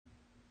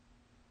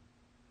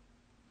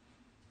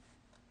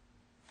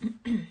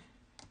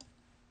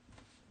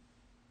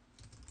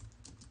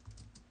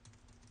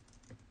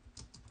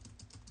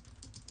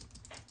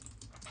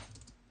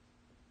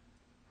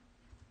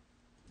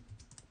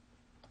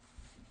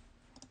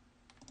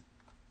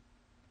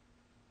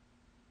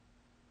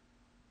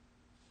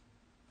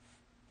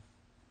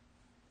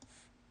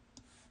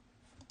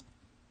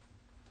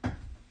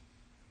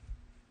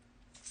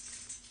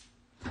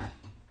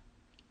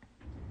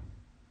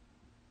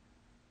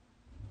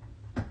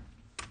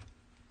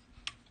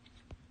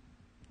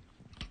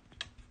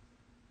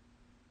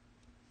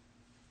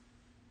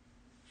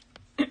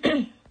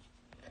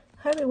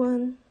Hi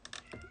everyone,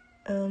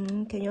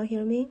 can you all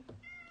hear me?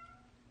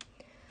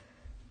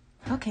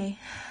 Okay,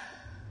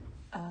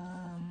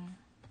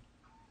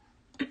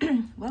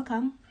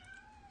 welcome.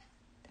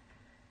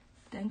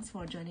 Thanks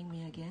for joining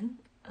me again.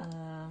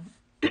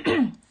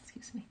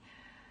 Excuse me.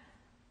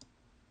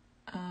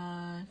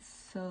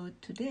 So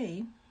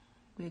today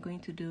we're going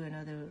to do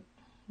another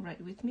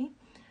write with me,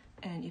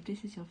 and if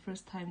this is your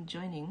first time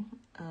joining,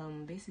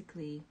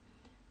 basically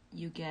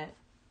you get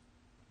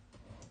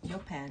your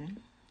pen,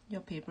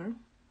 your paper,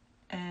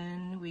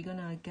 and we're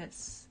gonna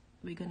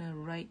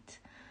write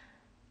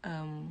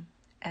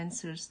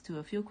answers to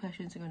a few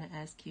questions I'm gonna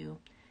ask you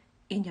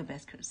in your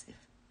best cursive.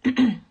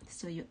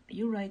 So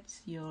you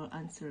write your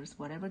answers,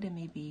 whatever they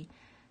may be,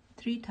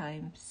 3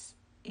 times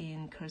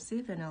in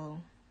cursive, and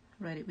I'll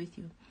write it with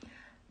you.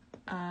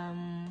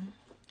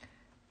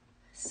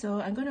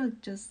 So I'm gonna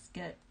just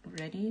get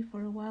ready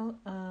for a while.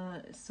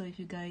 So if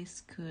you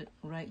guys could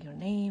write your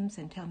names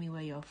and tell me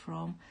where you're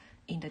from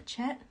in the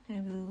chat,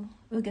 and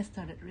we'll get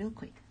started real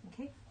quick,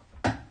 okay?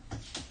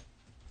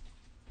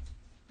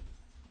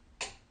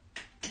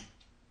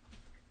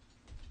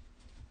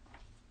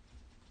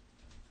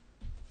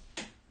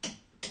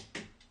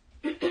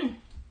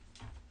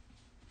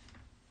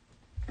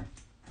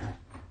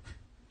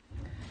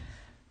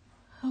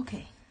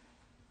 Okay.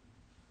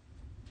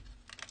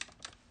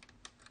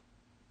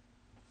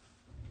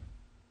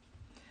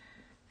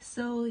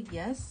 So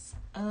yes,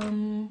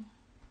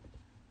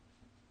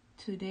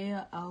 today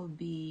I'll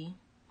be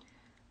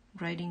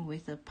writing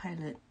with a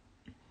Pilot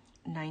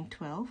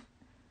 912,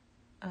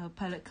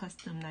 Pilot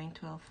Custom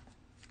 912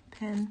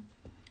 pen.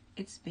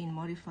 It's been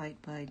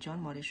modified by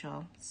John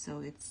Modishaw, so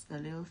it's a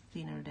little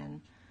thinner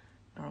than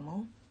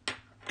normal.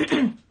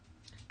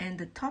 And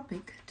the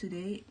topic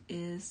today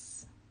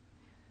is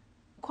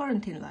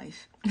quarantine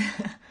life,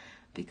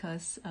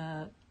 because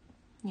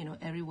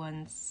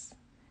everyone's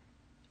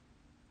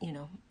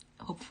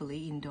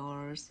hopefully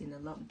indoors in a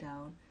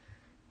lockdown.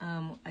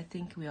 I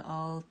think we are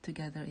all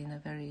together in a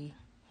very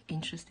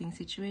interesting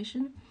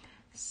situation,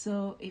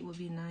 so it would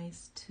be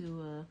nice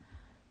to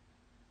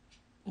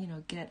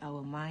get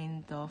our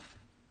mind off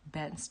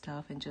bad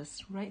stuff and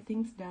just write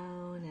things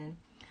down,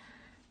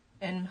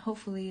 and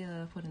hopefully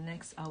for the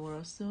next hour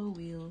or so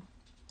we'll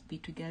be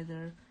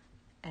together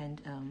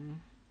and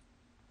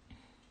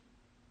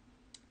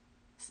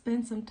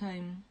spend some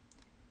time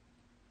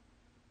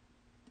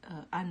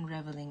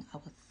unraveling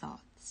our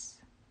thoughts.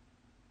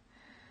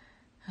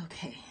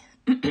 Okay.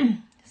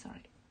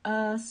 Sorry.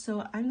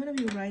 So I'm gonna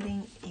be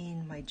writing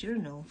in my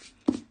journal.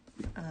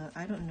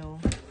 I don't know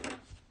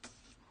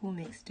who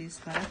makes this,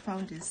 but I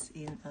found this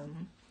in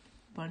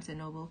Barnes and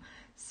Noble.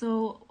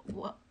 So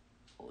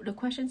the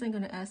questions I'm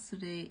gonna ask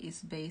today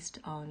is based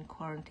on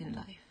quarantine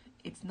life.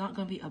 It's not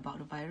gonna be about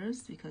the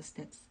virus, because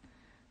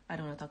I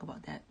don't want to talk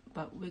about that.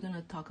 But we're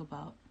gonna talk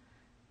about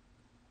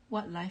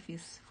what life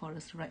is for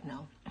us right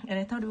now. And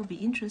I thought it would be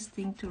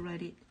interesting to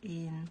write it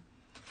in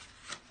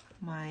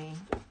my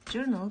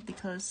journal,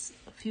 because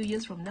a few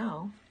years from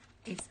now,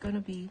 it's going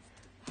to be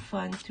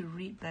fun to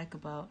read back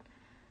about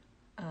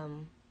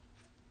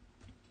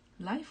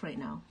life right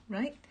now,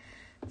 right?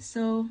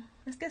 So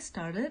let's get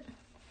started.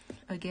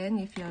 Again,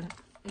 if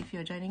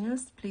you're joining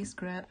us, please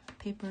grab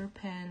paper,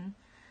 pen,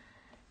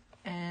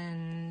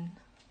 and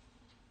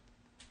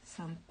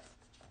some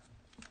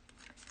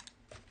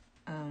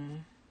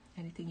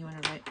anything you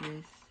want to write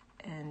with.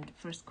 And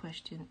first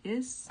question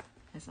is,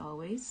 as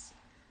always,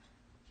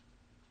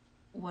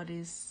 what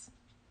is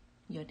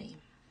your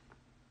name?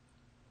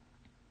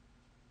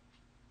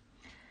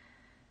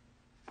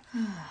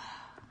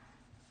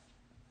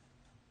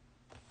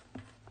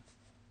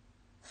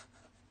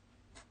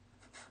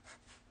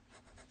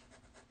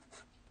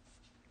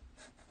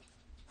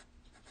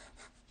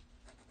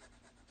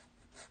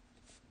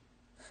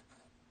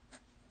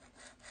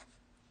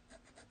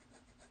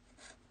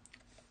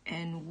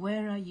 And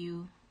where are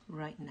you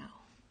right now?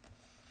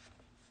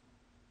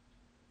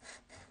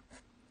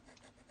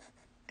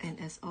 And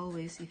as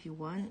always, if you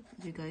want,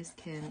 you guys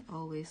can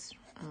always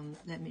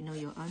let me know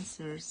your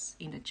answers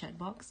in the chat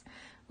box.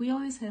 We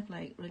always have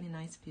like really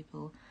nice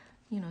people,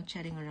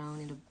 chatting around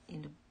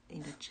in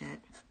the chat,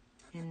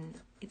 and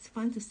it's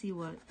fun to see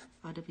what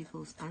other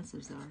people's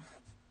answers are.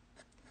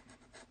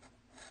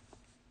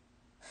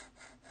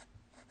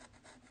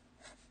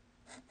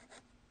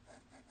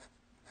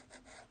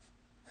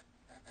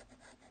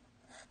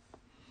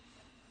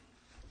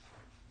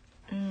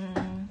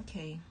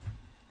 Okay,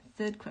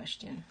 third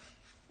question.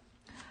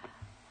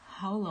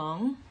 how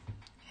long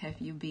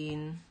have you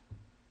been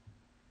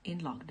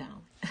in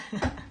lockdown?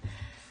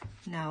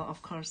 Now,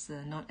 of course,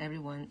 not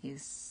everyone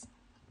is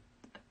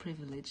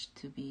privileged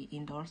to be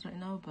indoors right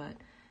now, but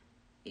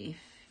if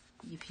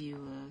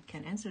you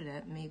can answer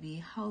that, maybe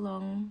how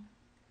long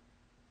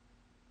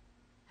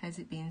has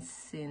it been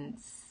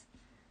since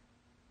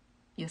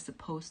you're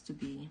supposed to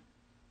be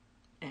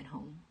at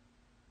home?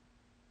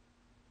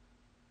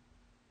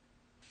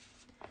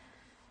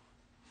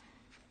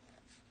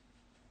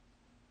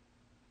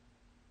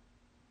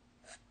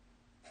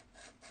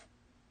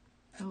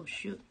 Oh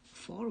shoot,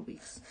 4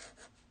 weeks.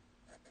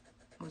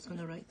 I was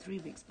gonna write 3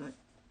 weeks, but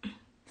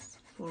it's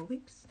 4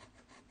 weeks.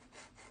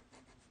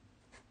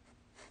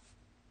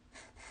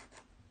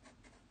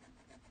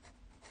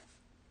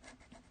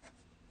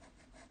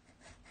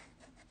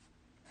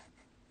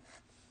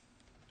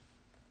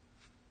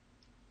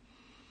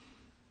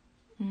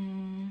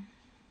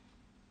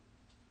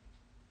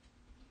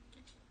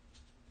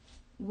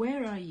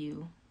 Where are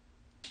you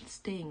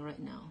staying right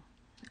now?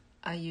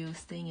 Are you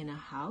staying in a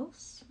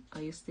house?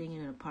 Are you staying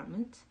in an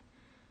apartment?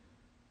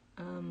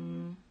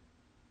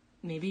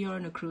 Maybe you're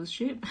on a cruise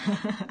ship.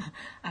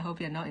 I hope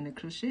you're not in a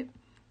cruise ship.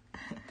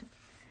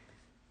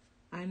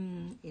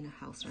 I'm in a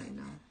house right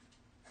now.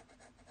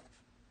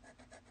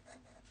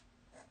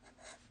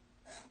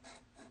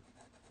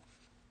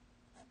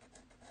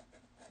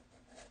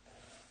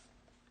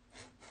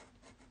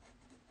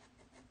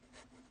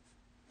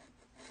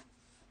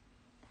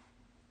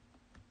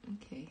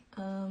 Okay.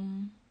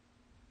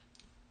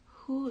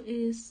 Who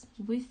is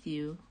with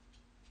you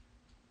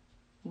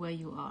where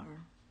you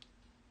are?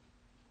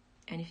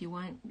 And if you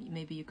want,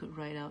 maybe you could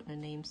write out the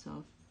names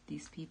of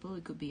these people.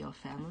 It could be your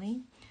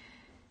family.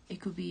 It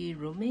could be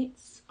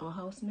roommates or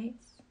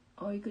housemates.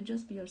 Or it could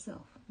just be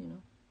yourself, you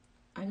know.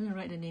 I'm going to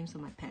write the names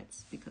of my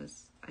pets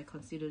because I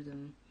consider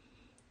them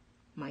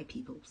my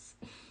peoples.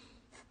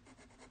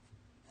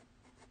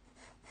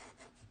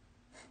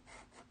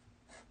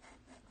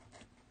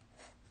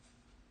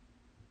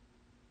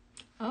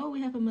 Oh,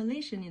 we have a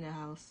Malaysian in the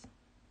house.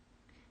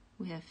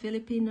 We have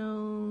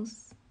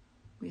Filipinos.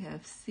 We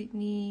have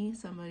Sydney,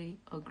 somebody,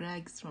 or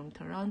Greg's from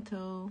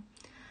Toronto.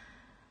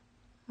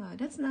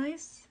 That's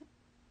nice.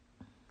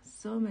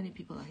 So many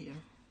people are here.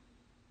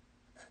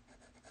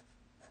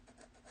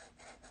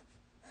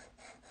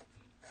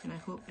 And I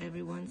hope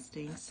everyone's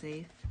staying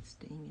safe,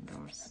 staying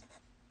indoors.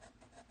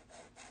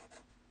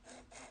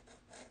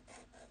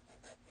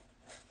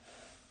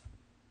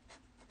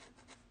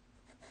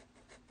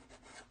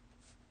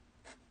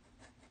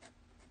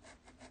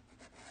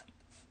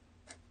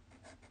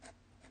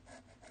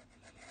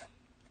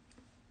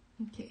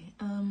 Okay,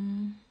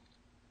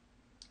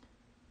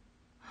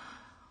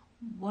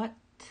 what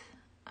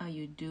are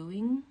you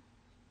doing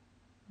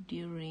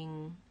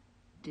during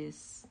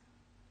this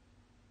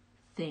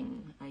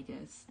thing, I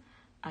guess?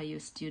 Are you a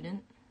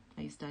student?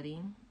 Are you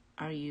studying?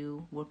 Are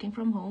you working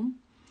from home?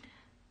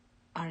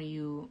 Are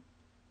you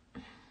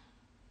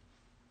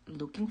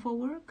looking for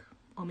work?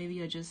 Or maybe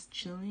you're just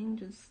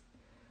chilling,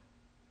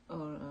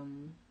 or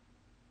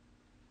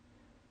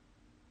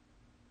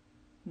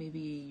maybe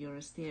you're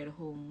a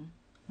stay-at-home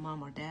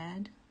mom or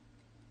dad.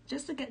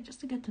 Just to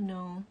get to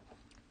know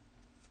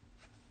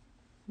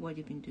what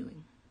you've been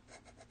doing.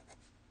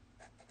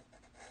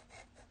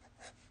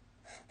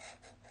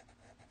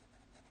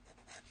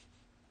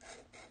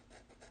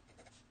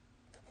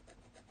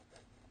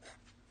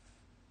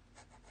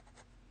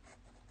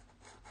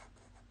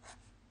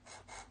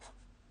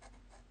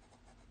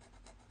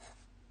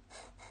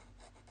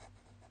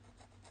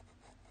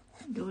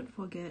 Don't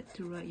forget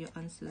to write your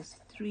answers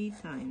 3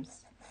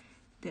 times.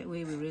 That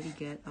way we really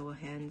get our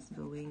hands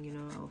going, you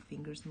know, our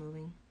fingers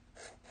moving.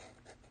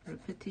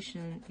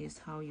 Repetition is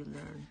how you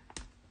learn,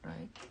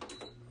 right?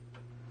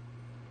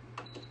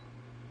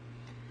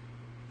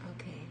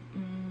 Okay.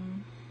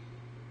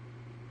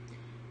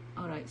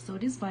 Alright, so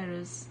this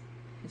virus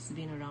has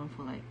been around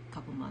for like a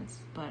couple months,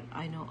 but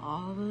I know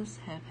all of us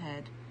have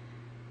had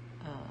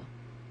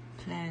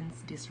plans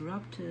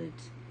disrupted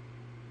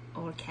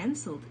or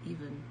cancelled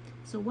even.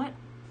 So what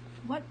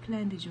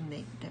plan did you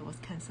make that was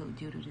cancelled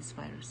due to this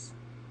virus?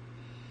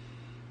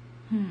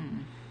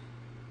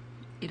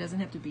 It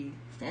doesn't have to be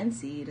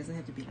fancy. It doesn't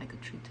have to be like a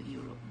trip to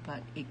Europe,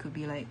 but it could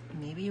be like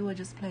maybe you were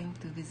just planning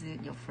to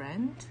visit your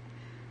friend,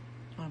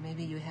 or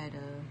maybe you had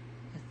a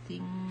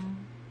thing,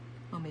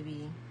 or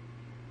maybe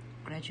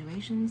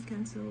graduation's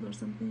cancelled or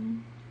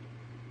something.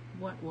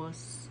 What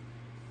was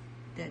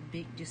that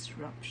big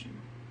disruption?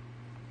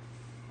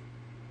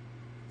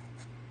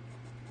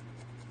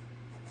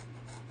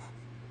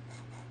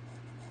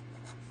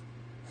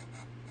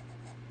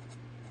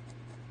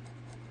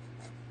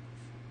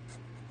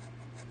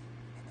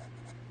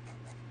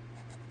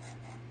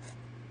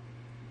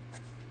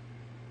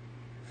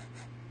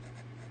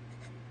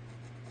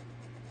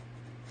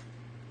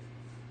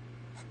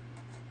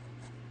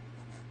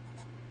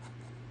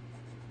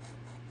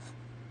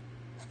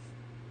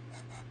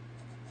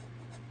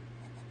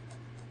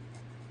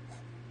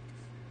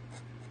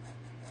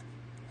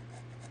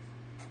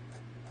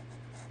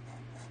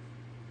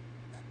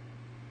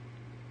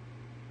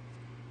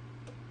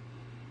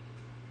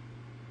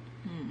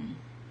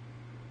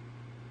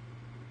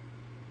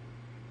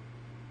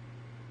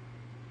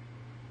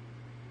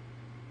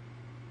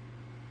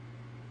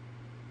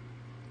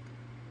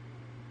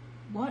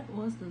 What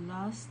was the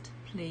last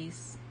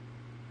place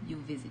you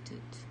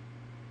visited?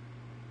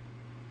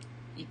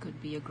 It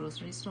could be a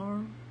grocery store,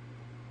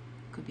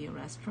 it could be a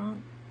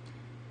restaurant,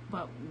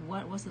 but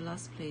what was the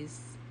last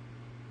place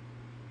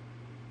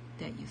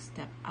that you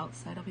stepped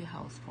outside of your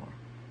house for?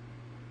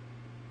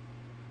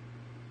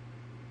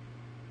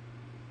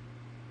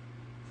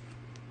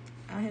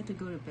 I had to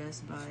go to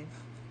Best Buy.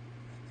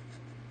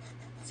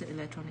 It's an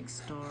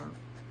electronics store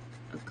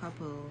a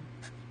couple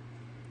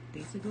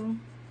days ago.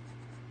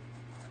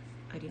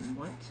 I didn't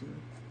want to,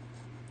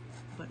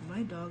 but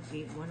my dog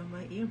ate one of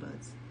my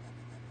earbuds.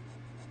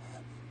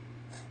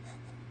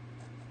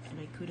 And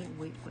I couldn't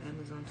wait for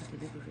Amazon to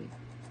deliver it.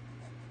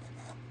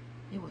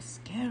 It was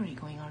scary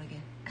going out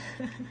again.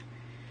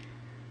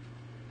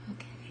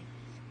 Okay.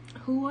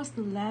 Who was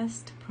the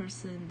last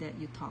person that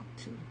you talked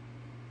to?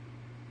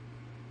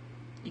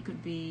 It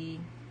could be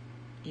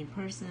in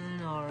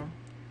person or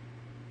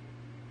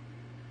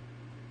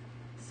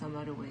some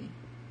other way.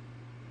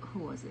 Who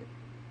was it?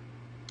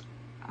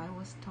 I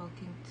was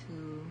talking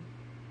to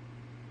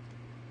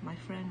my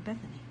friend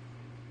Bethany.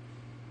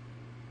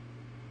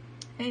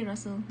 Hey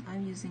Russell,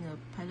 I'm using a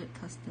Pilot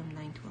Custom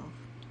 912.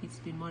 It's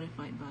been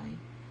modified by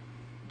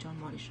John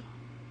Modishaw.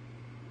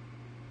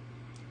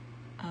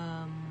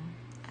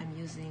 I'm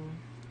using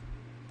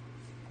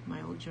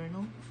my old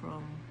journal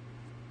from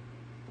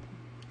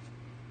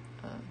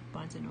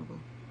Barnes & Noble.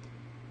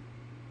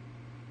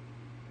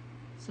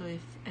 So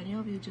if any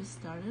of you just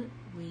started,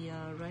 we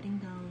are writing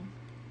down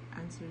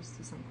answers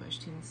to some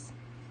questions.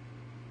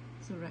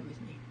 So write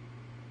with me.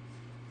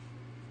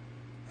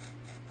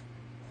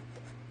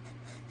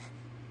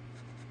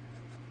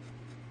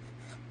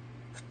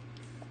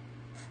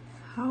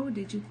 How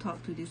did you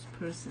talk to this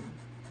person?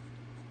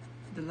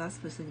 The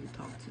last person you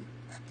talked to.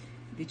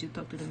 Did you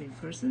talk to them in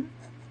person?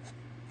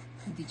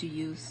 Did you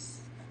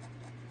use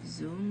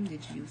Zoom?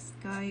 Did you use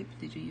Skype?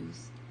 Did you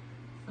use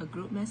a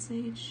group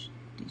message?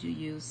 Did you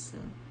use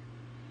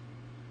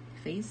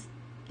Facebook?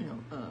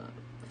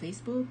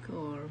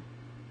 Or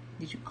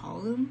did you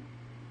call them?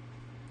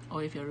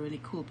 Or if you're a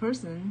really cool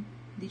person,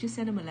 did you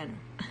send them a letter?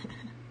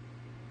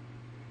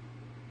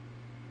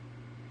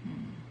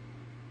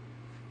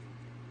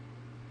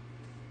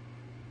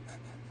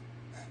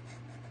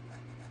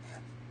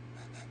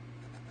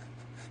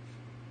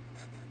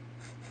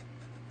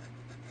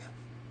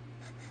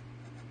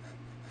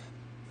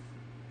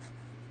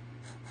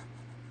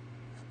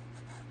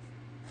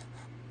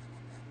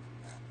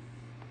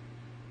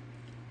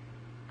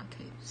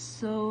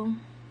 So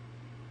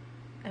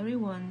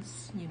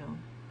everyone's,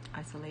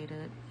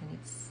 isolated, and it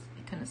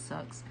kind of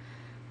sucks.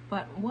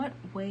 But what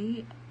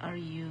way are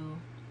you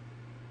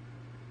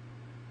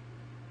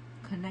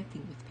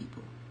connecting with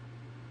people?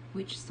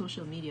 Which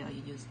social media are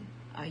you using?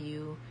 Are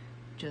you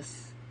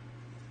just,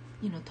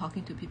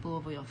 talking to people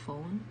over your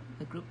phone?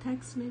 A group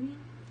text maybe?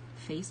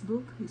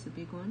 Facebook is a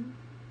big one.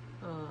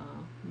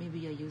 Maybe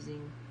you're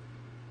using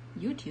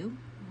YouTube.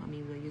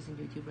 We're using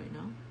YouTube right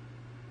now.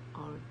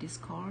 Or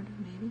Discord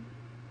maybe.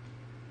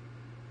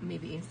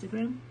 Maybe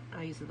Instagram.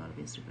 I use a lot of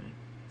Instagram.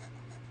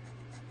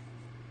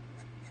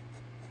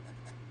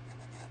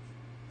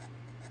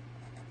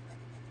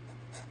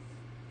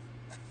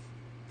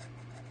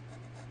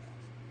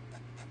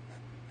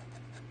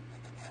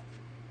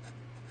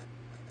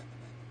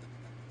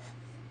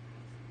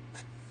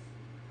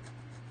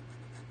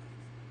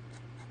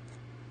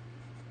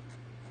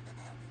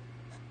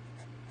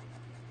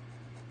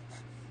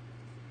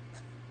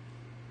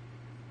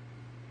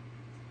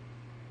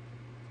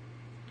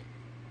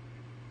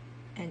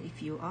 And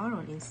if you are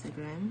on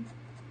Instagram,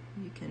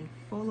 you can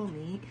follow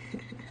me.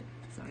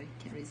 Sorry,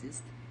 can't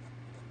resist.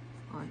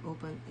 On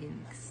Open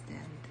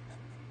Inkstand.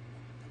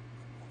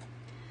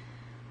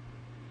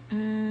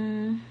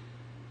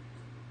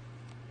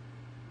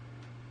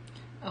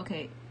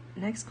 Okay,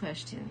 next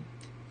question.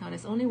 Now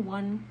there's only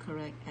one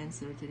correct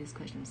answer to this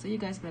question, so you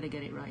guys better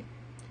get it right.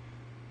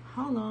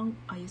 How long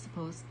are you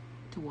supposed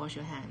to wash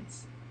your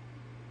hands?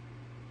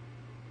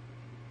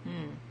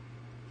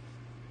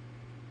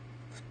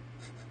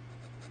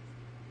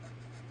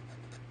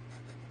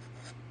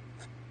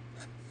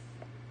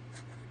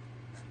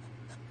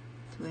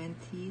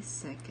 20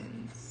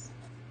 seconds.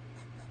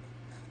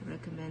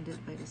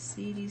 Recommended by the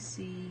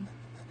CDC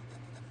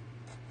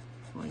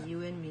for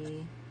you and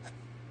me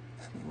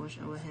to wash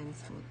our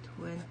hands for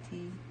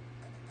 20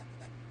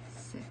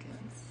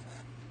 seconds.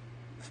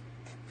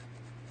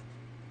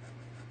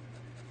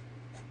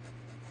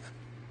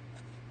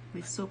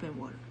 With soap and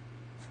water.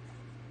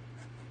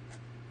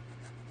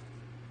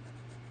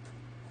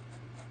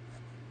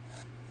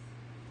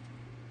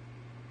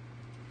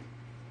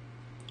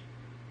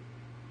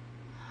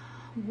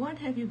 What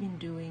have you been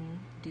doing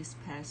this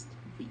past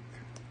week?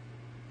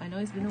 I know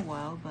it's been a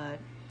while, but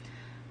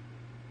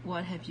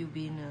what have you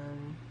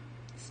been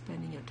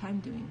spending your time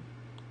doing?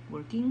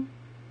 Working?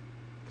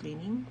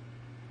 Cleaning?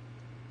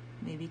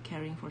 Maybe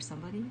caring for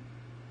somebody?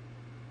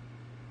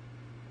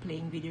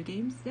 Playing video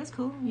games? That's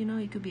cool.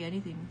 It could be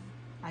anything.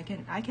 I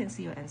can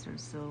see your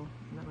answers, so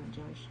I'm not going to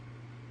judge.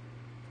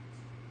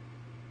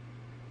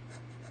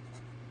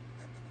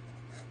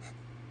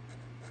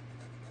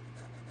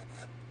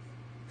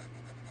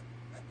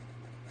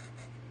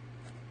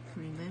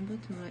 remember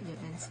to write your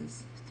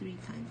answers 3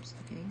 times,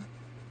 okay?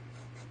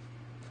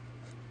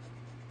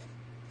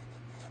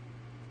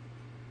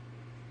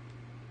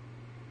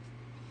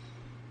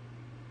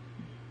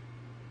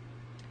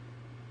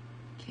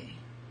 Okay.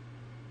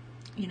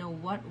 You know,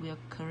 what we are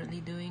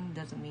currently doing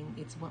doesn't mean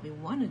it's what we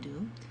want to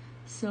do.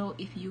 So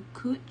if you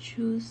could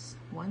choose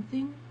one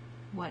thing,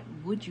 what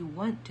would you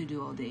want to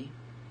do all day?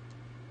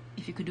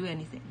 If you could do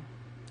anything.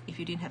 If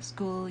you didn't have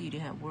school, you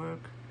didn't have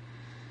work,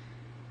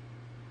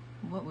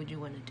 what would you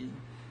want to do?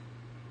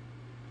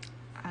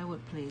 I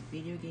would play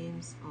video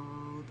games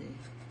all day.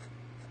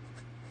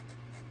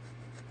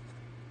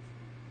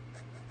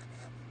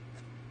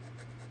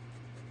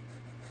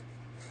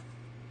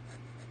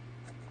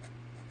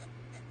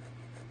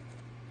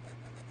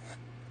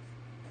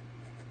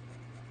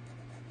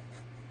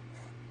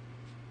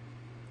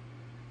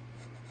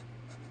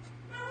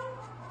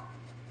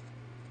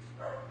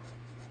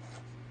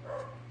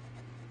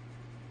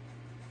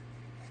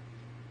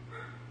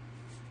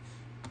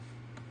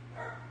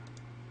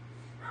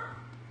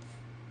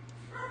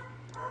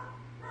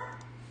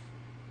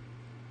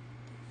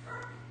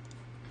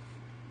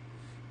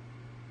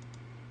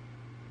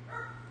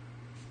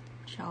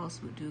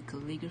 Charles would do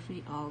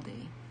calligraphy all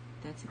day.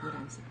 That's a good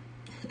answer.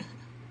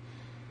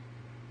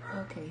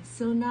 Okay,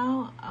 so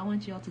now I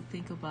want you all to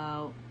think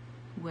about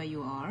where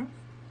you are,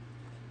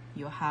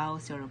 your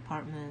house, your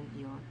apartment,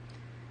 your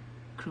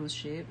cruise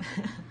ship.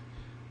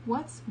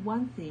 What's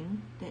one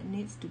thing that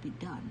needs to be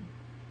done?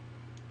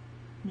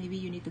 Maybe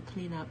you need to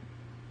clean up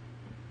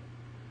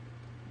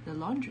the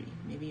laundry.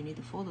 Maybe you need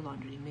to fold the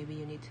laundry. Maybe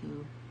you need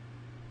to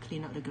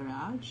clean up the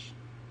garage.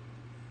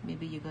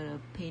 Maybe you gotta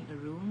paint a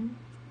room.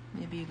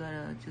 Maybe you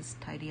gotta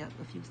just tidy up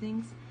a few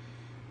things.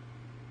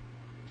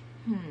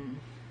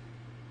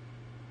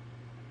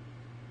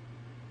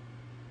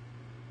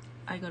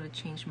 I gotta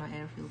change my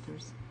air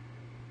filters.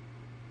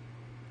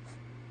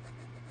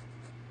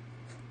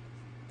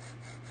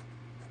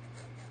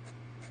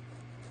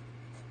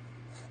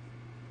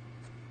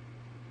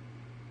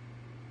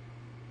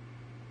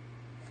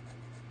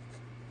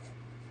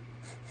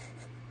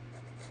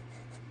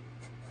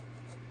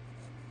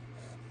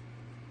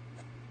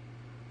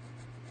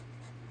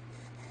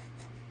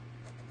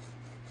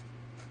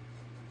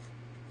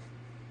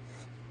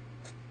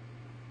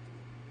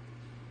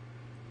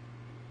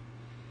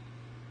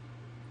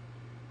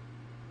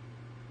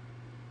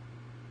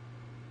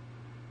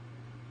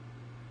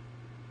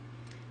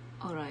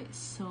 Alright,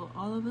 so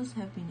all of us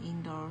have been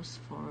indoors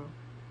for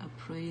a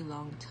pretty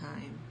long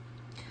time.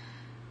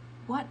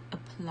 What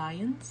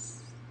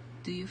appliance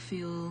do you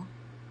feel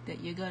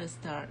that you gotta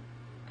start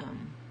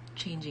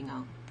changing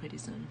out pretty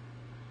soon?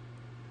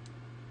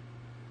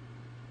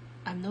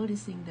 I'm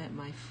noticing that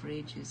my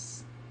fridge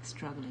is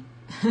struggling.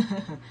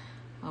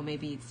 Or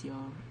maybe it's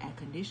your air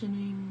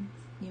conditioning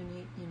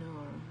unit, you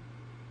know, or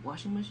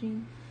washing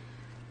machine.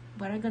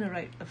 But I'm gonna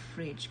write a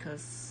fridge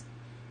because,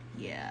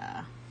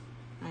 yeah,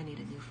 I need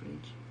a new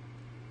fridge.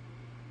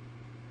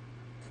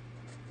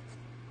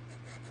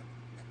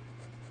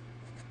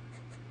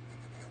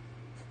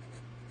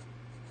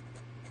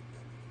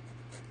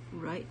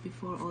 Right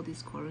before all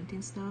this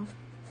quarantine stuff,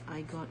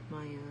 I got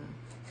my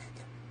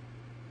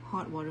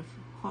hot water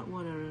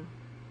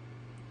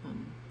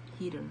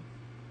heater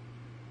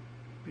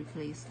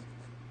replaced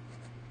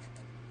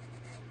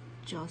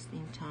just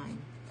in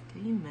time.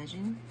 Can you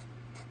imagine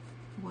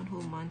 1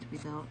 whole month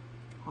without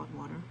hot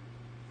water?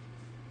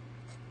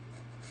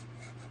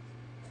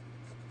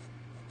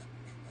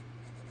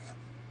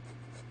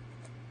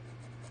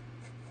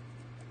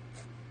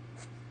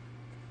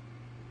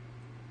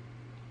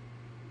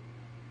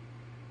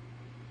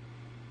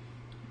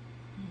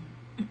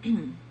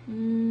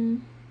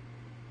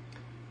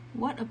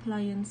 What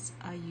appliance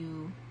are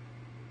you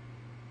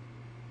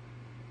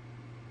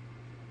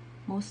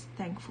most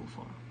thankful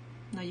for?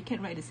 Now you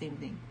can't write the same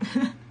thing.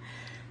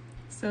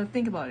 So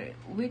think about it.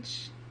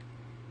 Which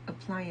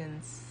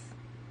appliance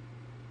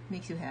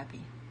makes you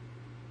happy?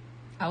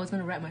 I was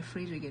gonna write my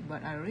fridge again,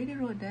 but I already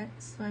wrote that,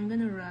 so I'm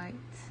gonna write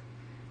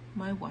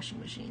my washing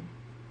machine.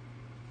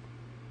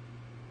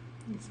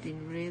 It's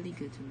been really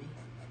good to me.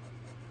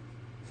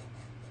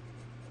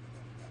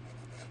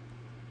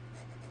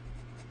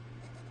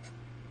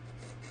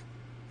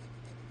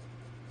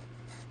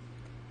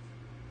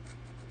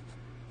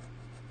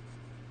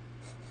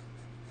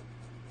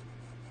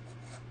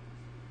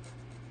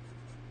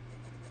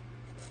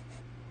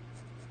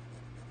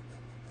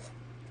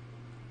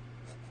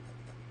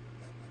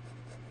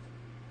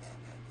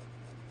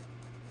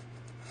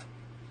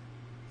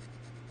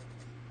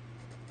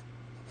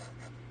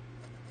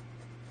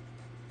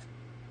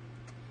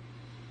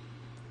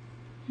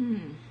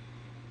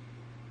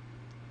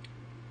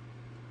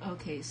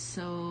 Okay,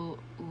 so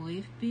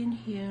we've been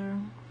here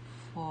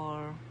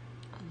for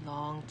a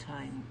long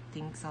time.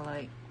 Things are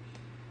like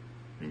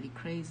really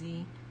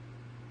crazy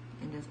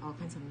and there's all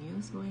kinds of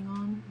news going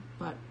on.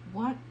 But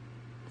what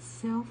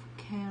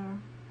self-care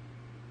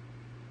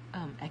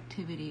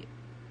activity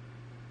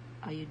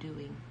are you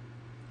doing?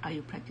 Are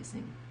you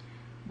practicing?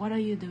 What are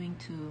you doing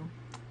to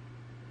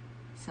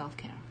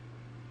self-care.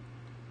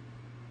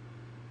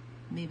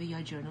 Maybe you're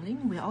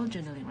journaling. We're all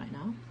journaling right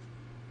now.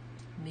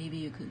 Maybe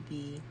you could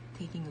be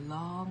taking a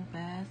long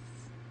bath.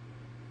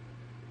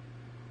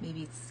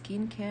 Maybe it's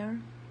skincare.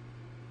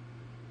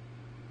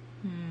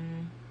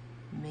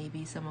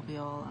 Maybe some of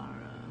y'all are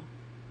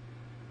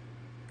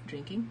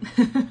drinking.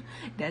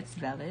 That's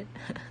valid.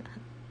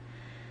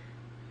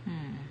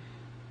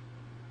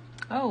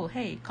 Oh,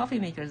 hey, coffee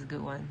maker is a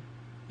good one.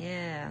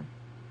 Yeah.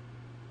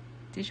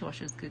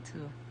 Dishwasher is good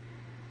too.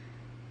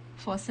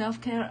 For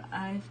self-care,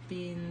 I've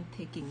been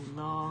taking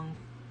long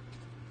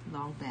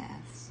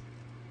baths.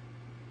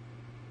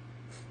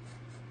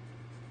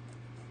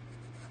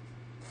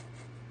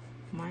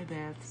 My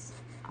baths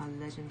are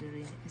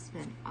legendary. I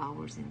spend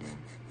hours in there.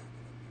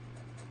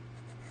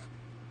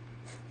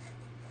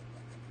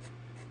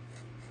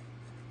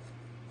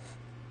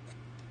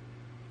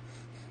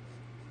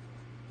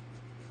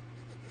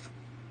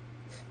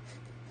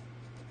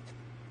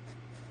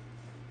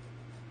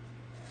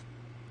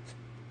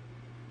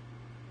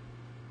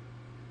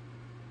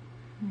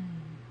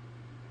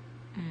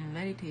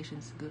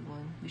 Meditation's a good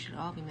one. We should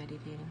all be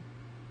meditating.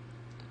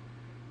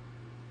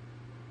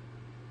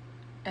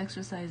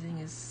 Exercising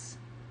is,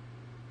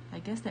 I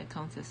guess that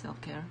counts as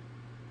self-care.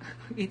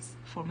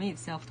 For me,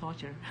 it's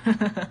self-torture.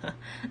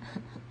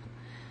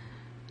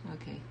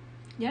 Okay.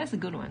 Yeah, that's a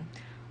good one.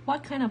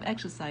 What kind of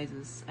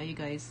exercises are you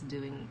guys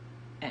doing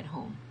at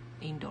home,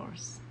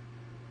 indoors?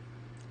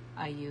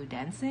 Are you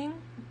dancing?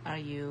 Are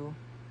you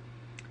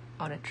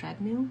on a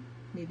treadmill?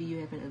 Maybe you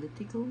have an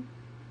elliptical.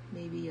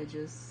 Maybe you're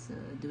just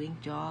doing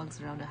jogs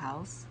around the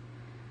house.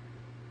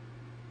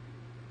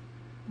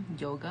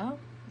 Yoga.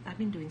 I've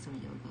been doing some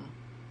yoga.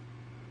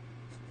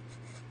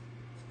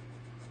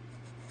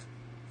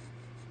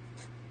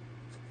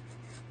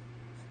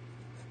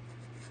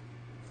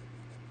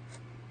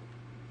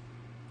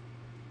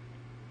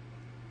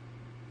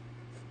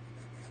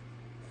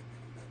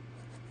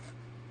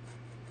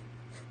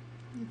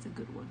 It's a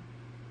good one.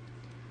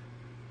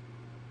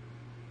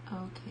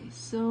 Okay,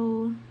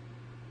 so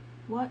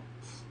what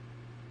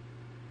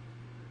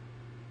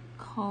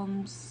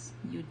calms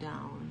you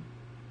down?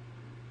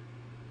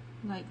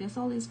 Like, there's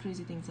all these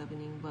crazy things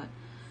happening, but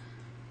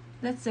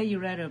let's say you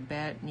read a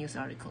bad news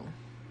article.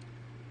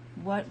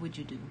 What would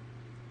you do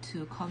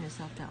to calm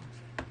yourself down?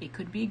 It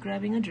could be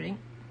grabbing a drink.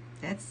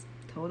 That's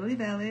totally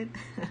valid.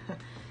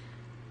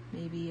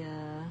 Maybe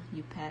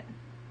you pet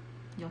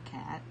your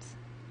cat.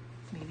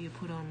 Maybe you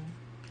put on,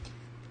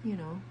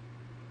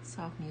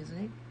 soft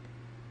music.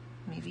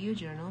 Maybe you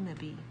journal.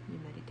 Maybe you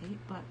meditate.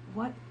 But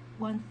what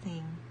one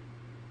thing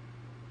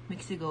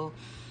makes you go,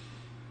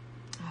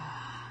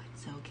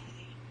 it's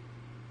okay?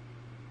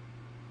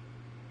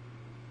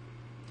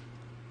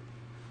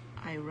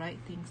 I write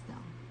things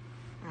down.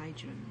 I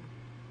journal.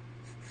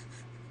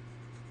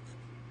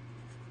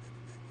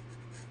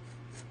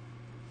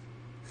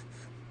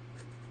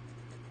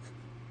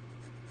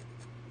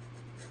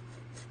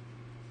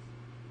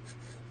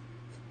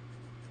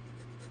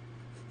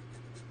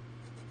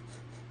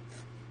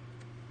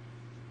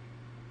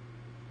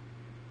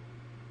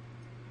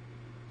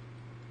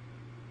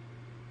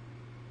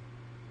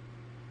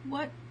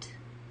 What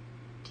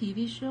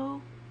TV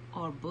show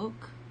or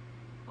book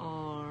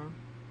or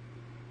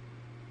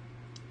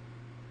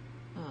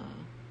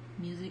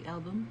music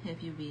album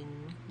have you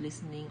been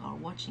listening or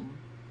watching?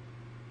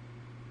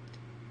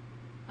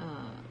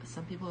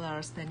 Some people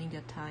are spending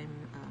their time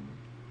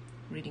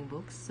reading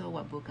books. So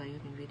what book are you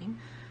been reading?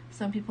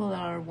 Some people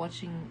are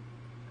watching,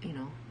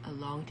 a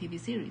long TV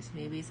series.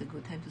 Maybe it's a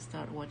good time to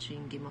start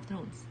watching Game of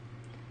Thrones.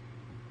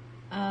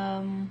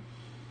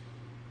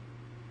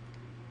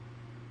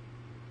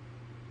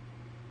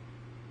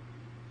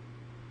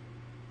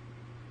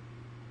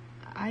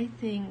 I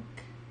think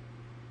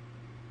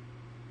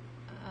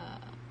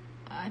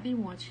I've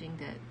been watching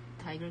that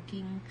Tiger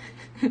King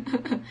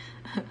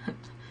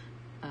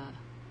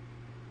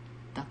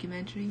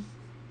documentary.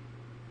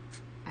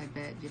 I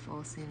bet you've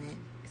all seen it.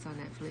 It's on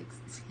Netflix.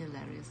 It's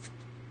hilarious.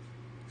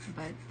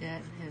 But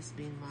that has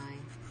been my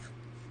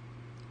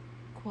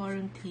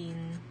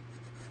quarantine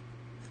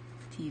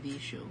TV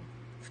show.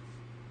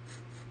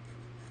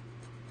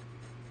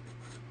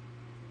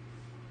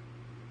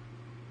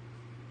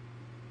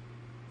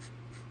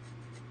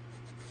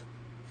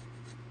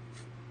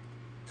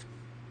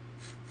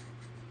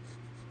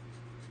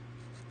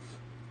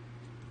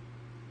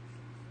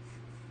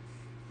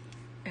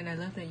 And I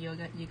love that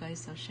you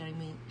guys are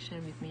sharing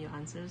with me your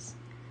answers.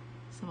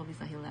 Some of these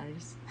are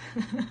hilarious.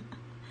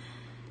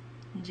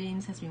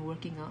 James has been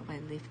working out by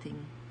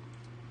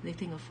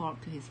lifting a fork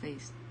to his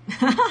face.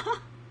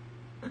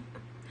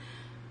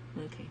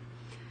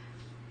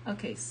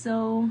 Okay,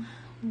 so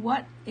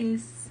what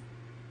is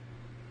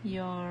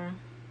your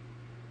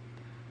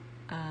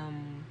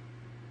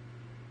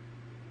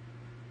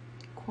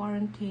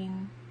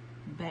quarantine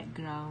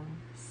background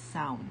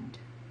sound?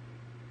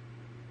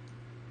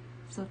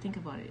 So think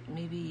about it.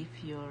 Maybe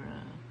if you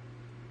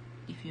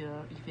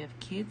have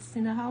kids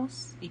in the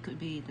house, it could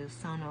be the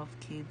sound of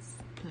kids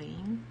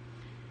playing.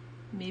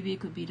 Maybe it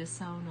could be the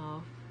sound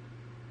of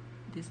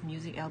this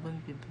music album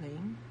you've been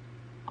playing,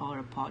 or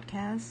a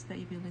podcast that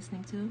you've been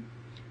listening to?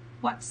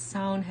 What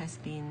sound has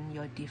been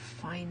your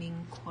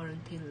defining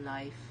quarantine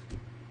life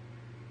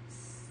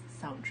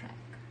soundtrack?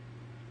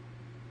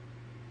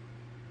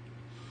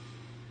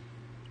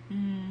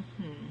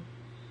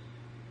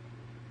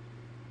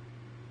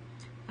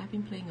 I've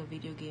been playing a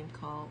video game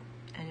called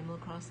Animal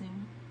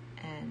Crossing,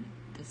 and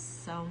the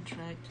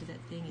soundtrack to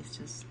that thing is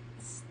just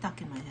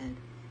stuck in my head.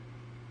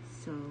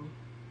 So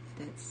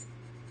that's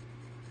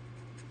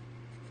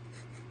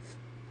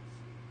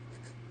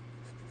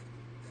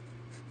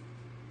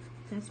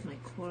my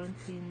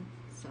quarantine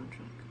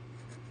soundtrack.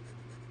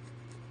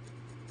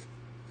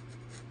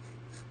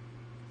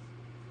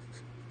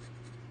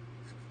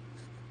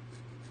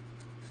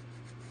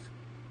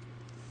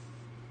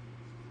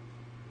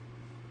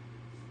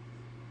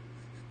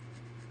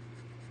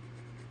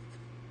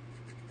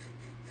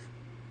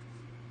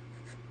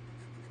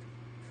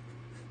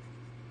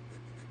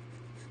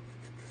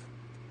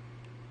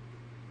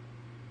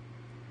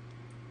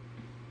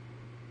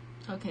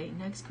 Okay,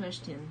 next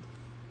question.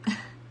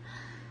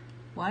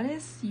 What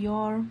is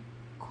your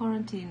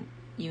quarantine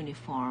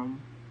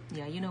uniform?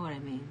 Yeah, you know what I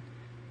mean.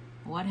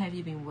 What have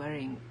you been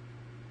wearing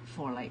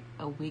for like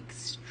a week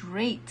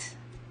straight?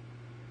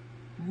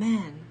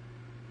 Man,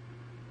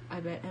 I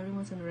bet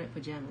everyone's gonna wear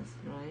pajamas,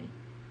 right?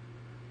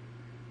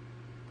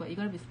 But you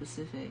gotta be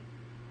specific.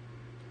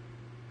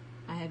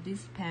 I have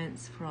these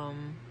pants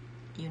from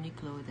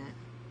Uniqlo that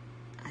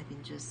I've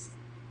been just,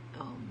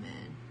 oh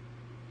man.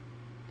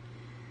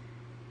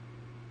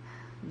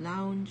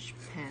 Lounge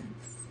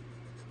pants.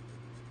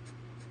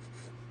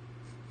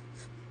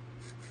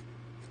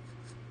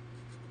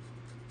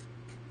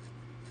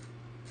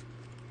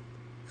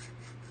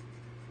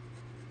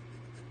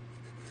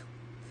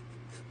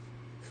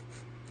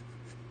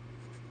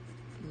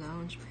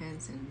 Lounge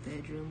pants and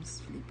bedroom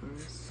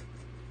slippers.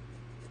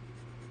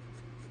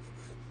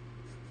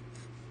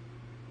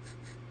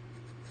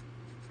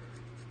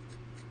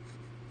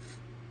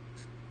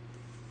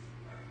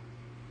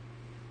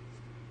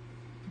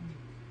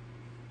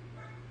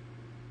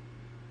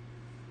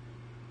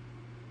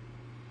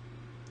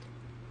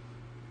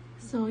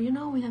 So, you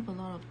know, we have a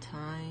lot of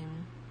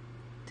time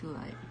to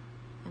like,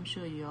 I'm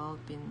sure you all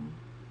been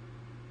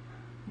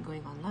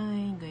going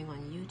online, going on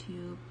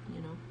YouTube,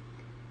 you know.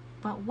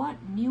 But what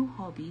new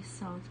hobby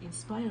sounds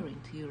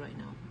inspiring to you right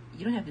now?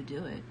 You don't have to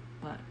do it,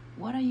 but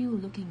what are you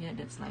looking at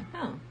that's like,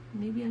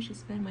 maybe I should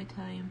spend my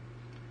time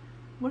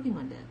working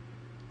on that?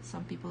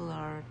 Some people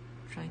are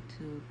trying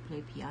to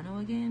play piano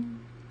again.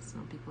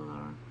 Some people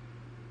are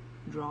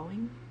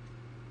drawing,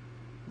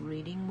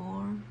 reading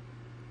more,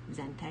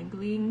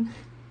 Zentangling.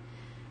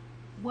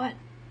 What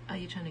are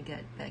you trying to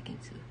get back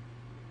into?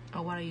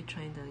 Or what are you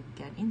trying to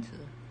get into?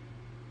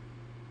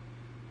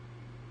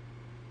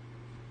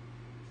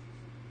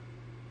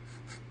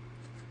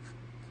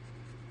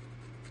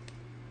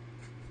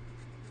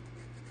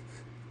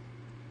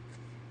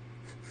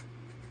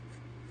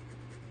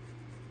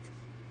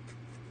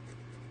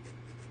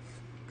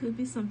 Could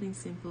be something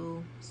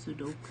simple,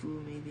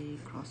 Sudoku, maybe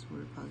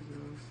crossword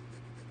puzzles.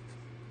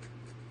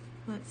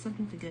 But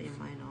something to get your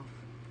mind off,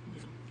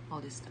 you know,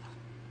 all this stuff.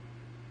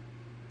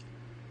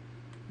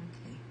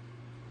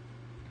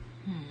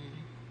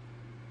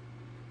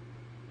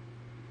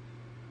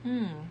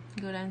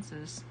 Good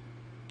answers.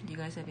 You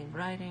guys have been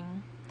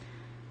writing,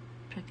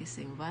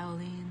 practicing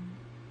violin.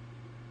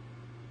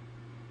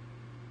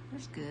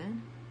 That's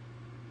good.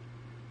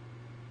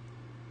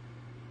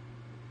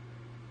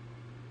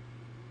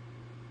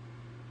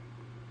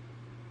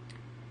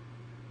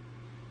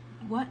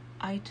 What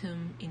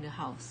item in the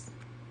house?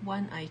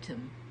 One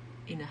item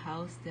in the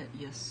house that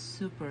you're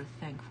super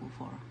thankful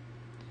for?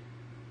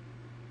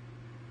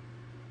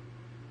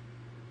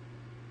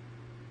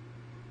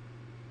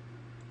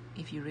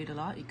 If you read a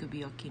lot, it could be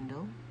your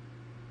Kindle.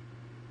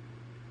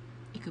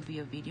 It could be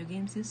a video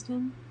game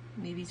system.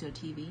 Maybe it's your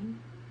TV.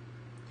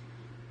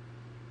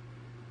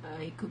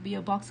 It could be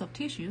a box of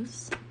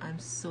tissues. I'm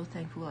so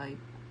thankful I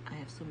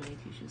have so many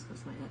tissues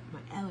because my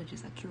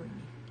allergies are killing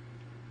me.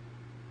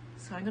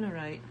 So I'm gonna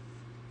write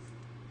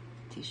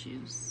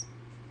tissues.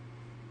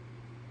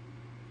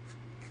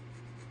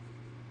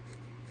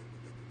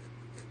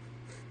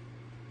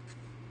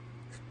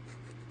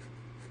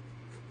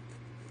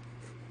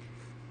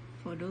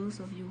 For those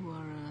of you who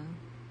are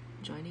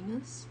joining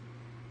us,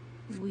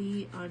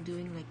 we are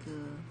doing like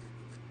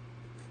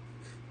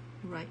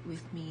a write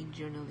with me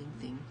journaling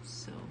thing.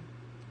 So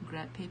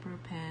grab paper,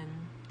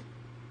 pen,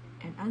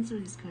 and answer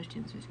these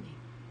questions with me.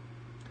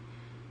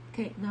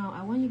 Okay, now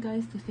I want you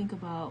guys to think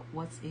about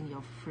what's in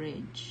your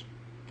fridge.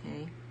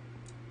 Okay,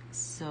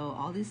 so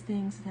all these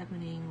things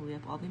happening, we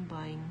have all been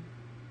buying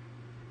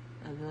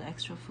a little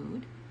extra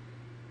food.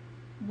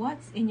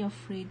 What's in your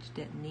fridge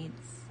that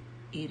needs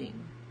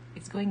eating?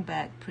 It's going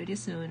bad pretty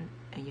soon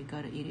and you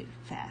gotta eat it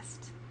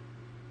fast.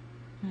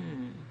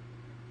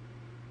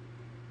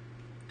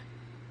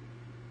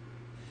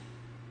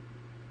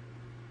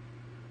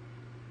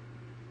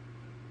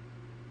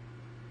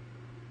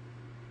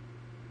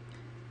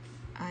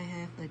 I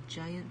have a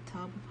giant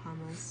tub of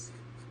hummus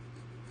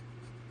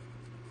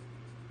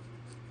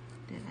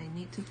that I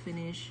need to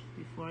finish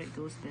before it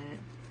goes bad,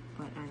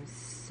 but I'm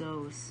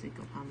so sick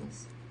of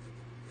hummus.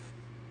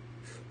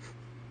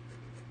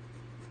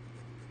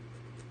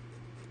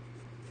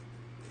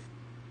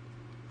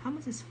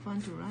 Hummus is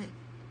fun to write.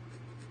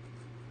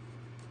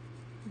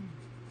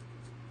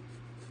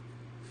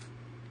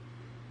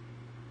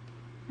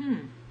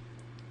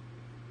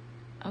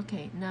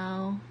 Okay,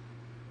 now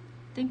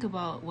think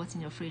about what's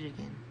in your fridge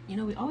again. You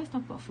know, we always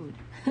talk about food.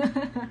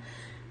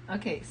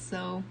 Okay,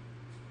 so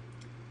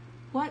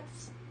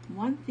what's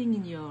one thing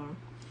in your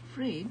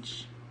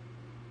fridge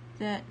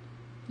that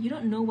you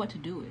don't know what to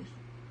do with?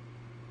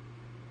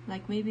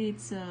 Like maybe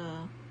it's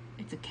a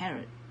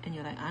carrot and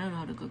you're like, I don't know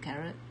how to cook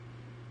carrot.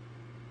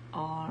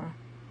 Or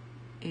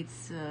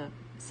it's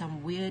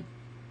some weird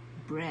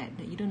bread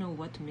that you don't know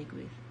what to make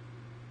with.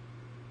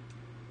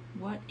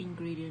 What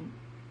ingredient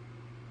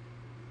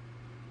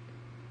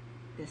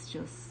that's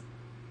just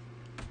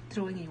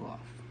throwing you off?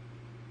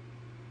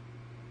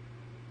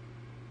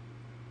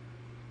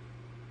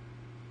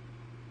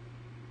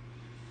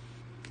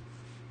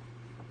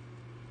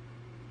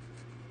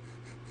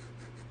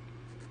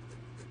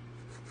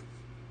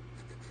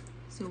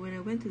 So when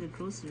I went to the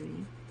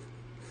grocery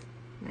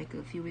like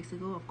a few weeks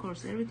ago, of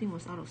course everything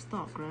was out of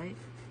stock, right?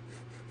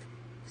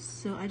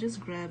 So I just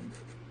grabbed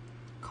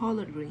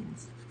collard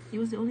greens. It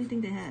was the only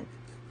thing they had.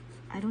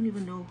 I don't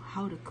even know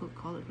how to cook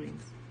collard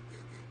greens.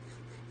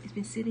 It's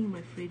been sitting in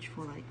my fridge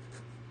for like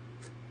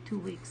 2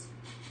 weeks.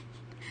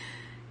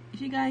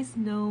 If you guys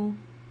know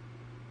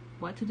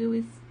what to do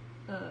with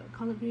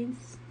collard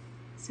greens,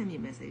 send me a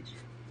message.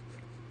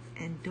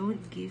 And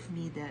don't give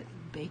me that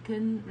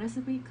bacon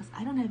recipe because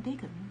I don't have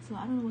bacon, so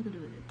I don't know what to do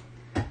with it.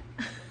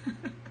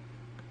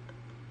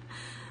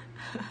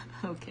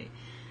 Okay.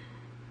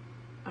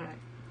 Alright.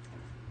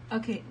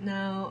 Okay,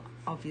 now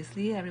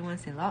obviously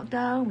everyone's in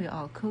lockdown, we're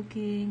all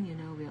cooking, you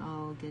know, we're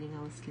all getting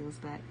our skills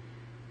back.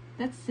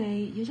 Let's say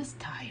you're just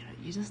tired,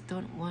 you just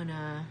don't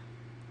wanna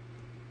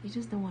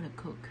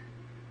cook,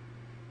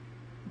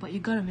 but you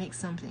gotta make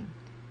something.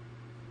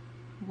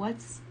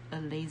 What's a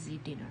lazy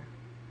dinner?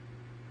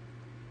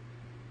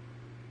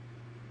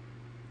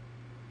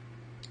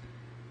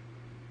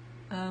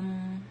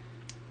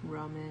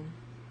 Ramen,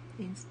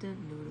 instant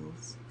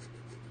noodles.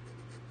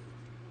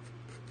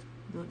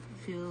 Don't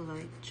feel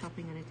like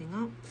chopping anything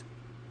up.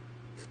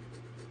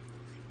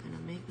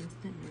 Gonna make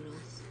instant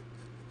noodles.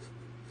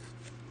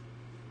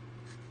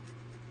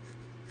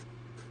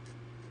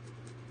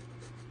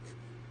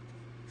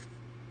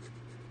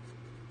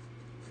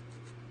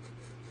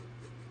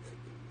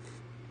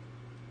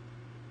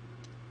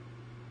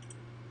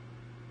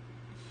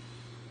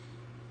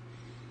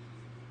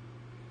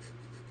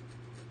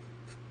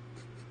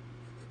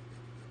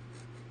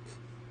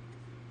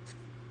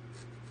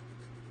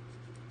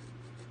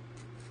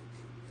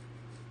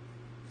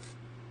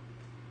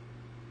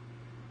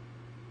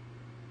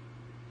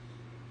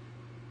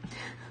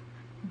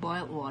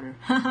 Boiled water.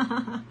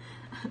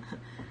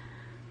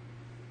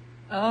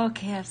 Oh,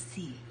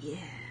 KFC. Yeah,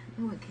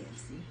 I want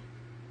KFC.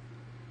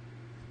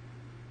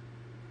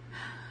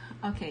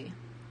 Okay,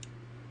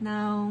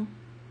 now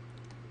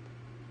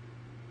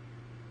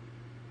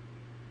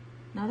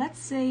let's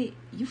say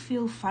you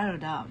feel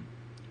fired up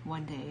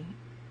one day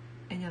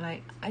and you're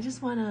like, I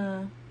just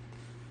wanna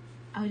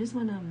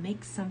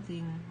make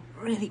something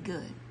really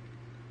good.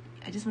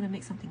 I just wanna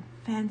make something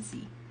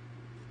fancy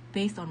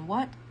based on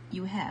what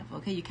you have.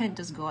 Okay, you can't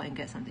just go out and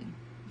get something.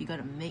 You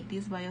gotta make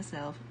this by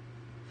yourself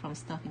from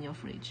stuff in your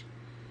fridge.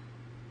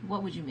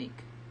 What would you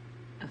make?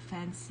 A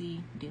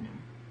fancy dinner.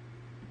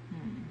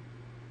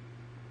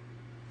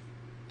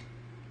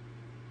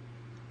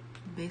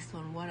 Based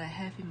on what I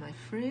have in my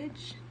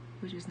fridge,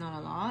 which is not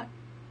a lot,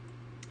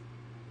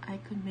 I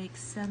could make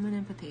salmon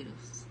and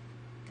potatoes.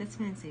 That's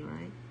fancy,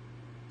 right?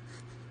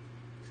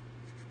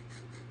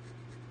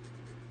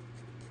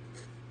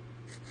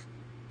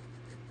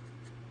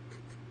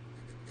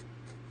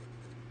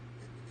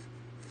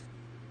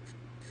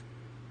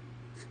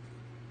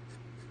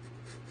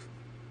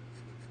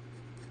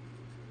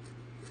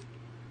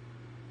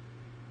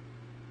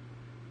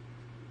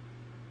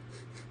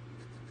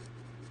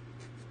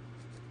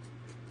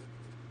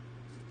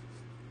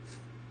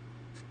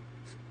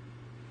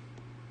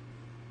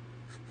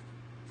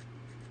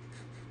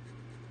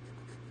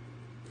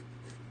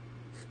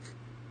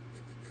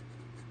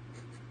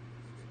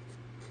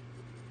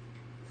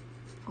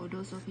 For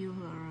those of you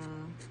who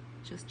are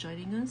just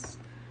joining us,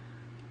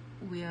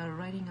 we are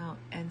writing out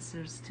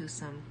answers to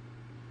some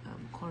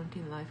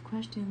quarantine life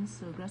questions.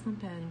 So grab some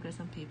pen, grab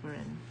some paper,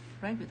 and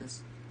write with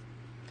us.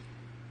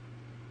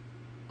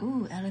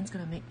 Ooh, Ellen's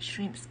gonna make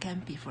shrimp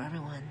scampi for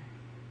everyone.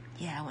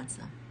 Yeah, I want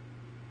some.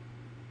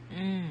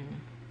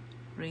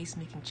 Ray's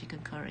making chicken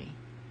curry.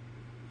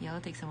 Yeah,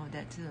 I'll take some of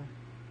that too.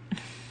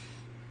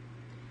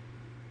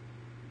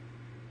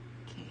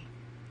 Okay.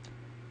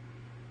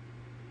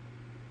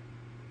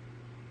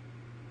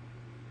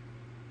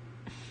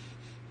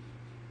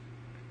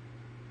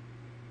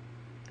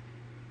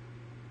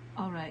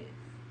 All right.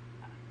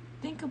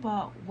 think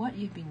about what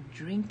you've been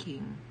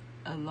drinking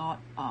a lot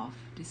of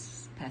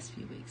this past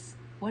few weeks.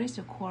 What is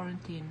your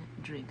quarantine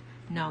drink?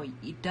 Now,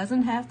 it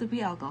doesn't have to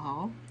be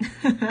alcohol,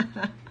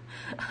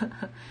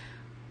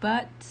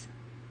 but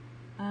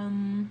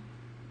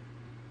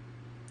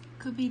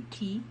could be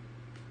tea,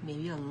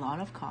 maybe a lot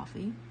of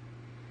coffee,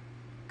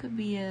 could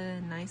be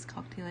a nice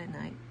cocktail at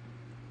night,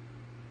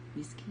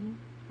 whiskey.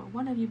 But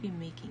what have you been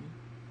making?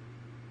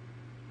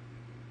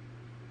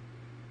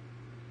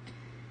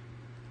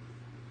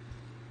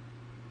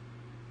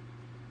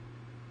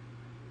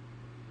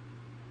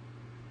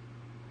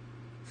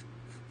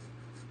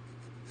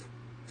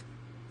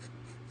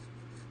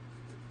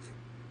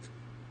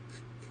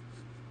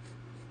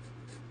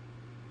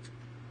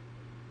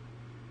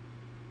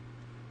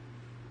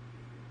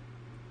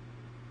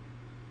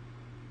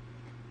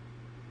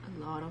 A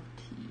lot of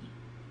tea.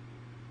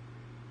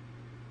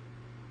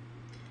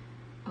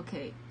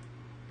 Okay,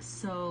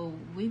 so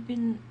we've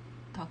been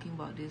talking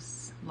about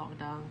this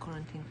lockdown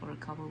quarantine for a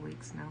couple of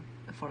weeks now,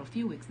 for a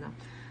few weeks now.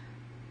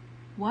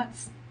 What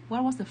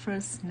was the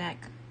first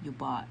snack you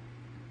bought?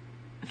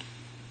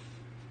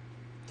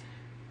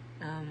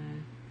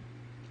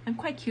 I'm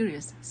quite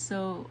curious,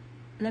 so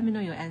let me know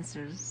your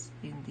answers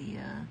in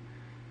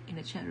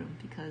the chat room,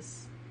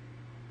 because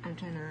I'm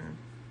trying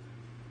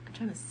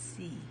to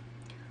see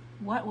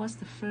what was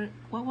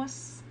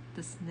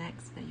the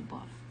snacks that you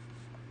bought.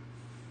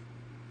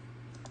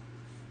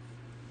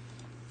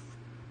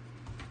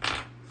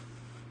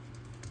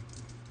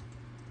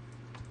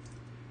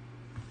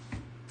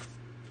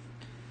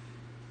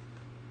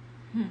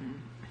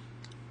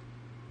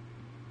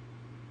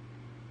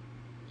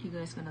 You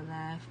guys gonna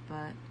laugh,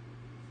 but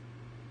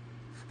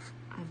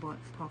I bought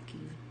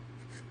Pocky.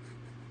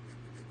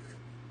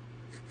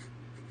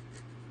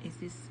 Is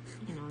this,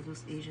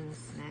 those Asian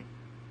snack,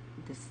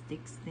 the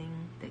sticks thing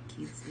that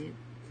kids eat?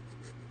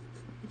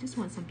 I just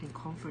want something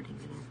comforting,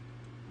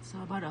 So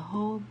I bought a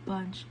whole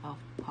bunch of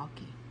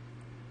Pocky.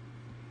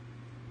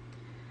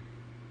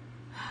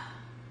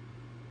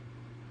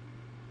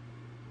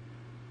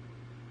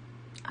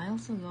 I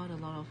also got a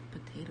lot of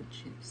potato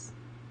chips.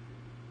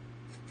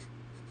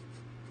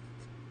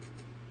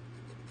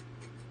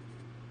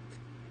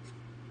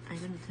 I'm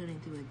gonna turn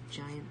into a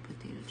giant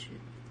potato chip.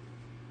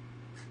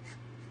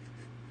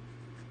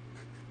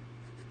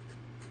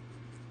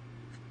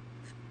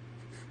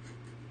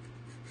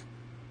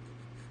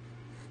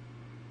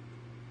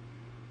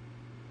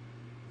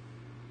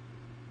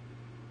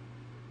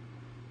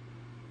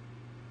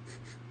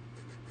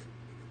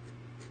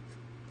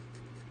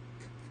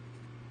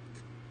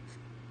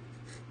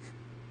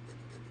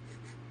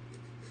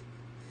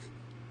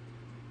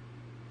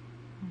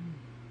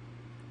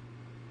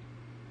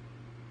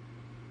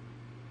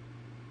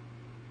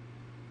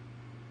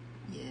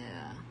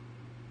 Yeah.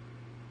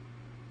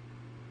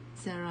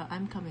 Sarah,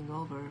 I'm coming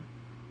over.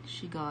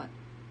 She got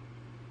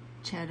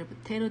cheddar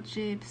potato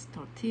chips,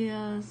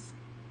 tortillas,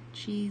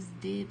 cheese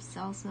dip,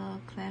 salsa,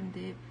 clam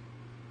dip.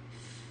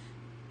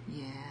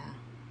 Yeah.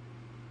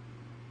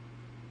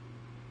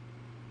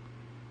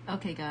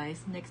 Okay,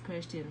 guys, next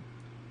question.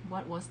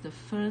 What was the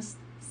first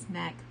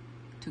snack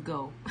to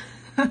go?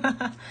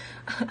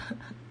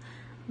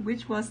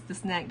 Which was the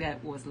snack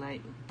that was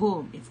like,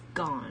 boom, it's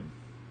gone?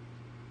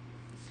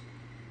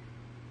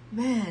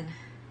 Man,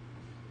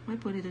 my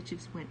potato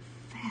chips went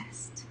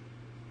fast.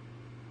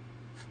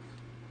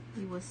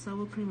 It was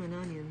sour cream and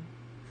onion.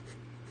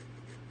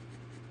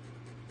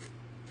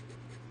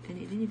 And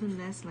it didn't even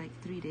last like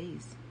 3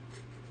 days.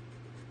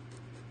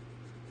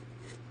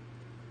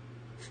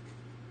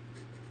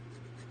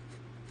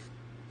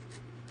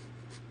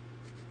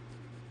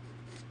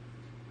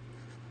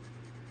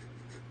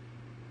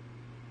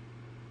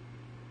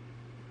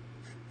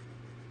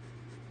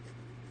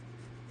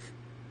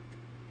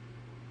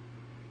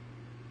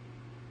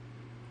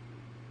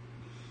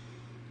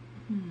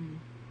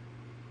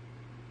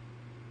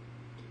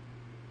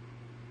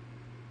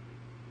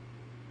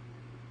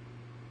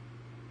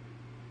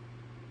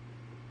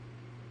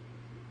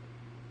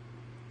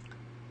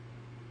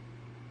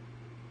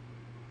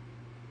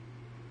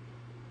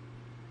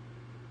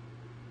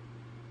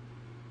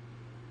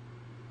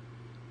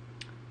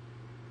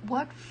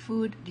 What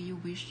food do you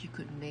wish you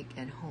could make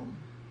at home?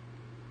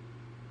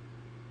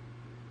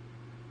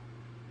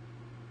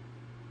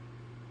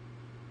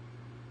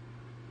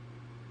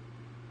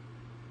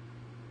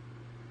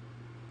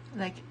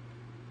 Like,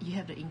 you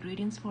have the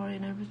ingredients for it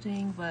and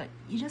everything, but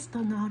you just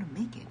don't know how to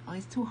make it, or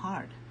it's too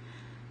hard.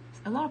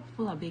 A lot of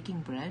people are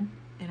baking bread,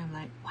 and I'm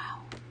like,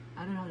 wow,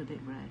 I don't know how to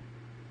bake bread.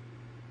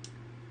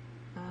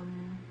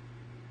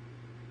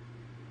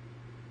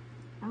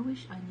 I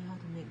wish I knew how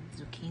to make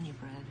zucchini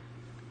bread.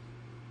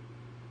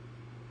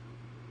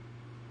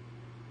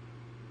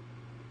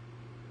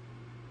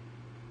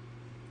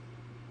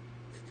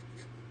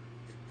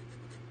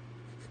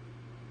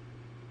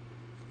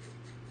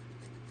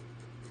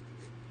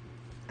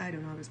 I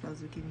don't know how to spell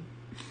zucchini.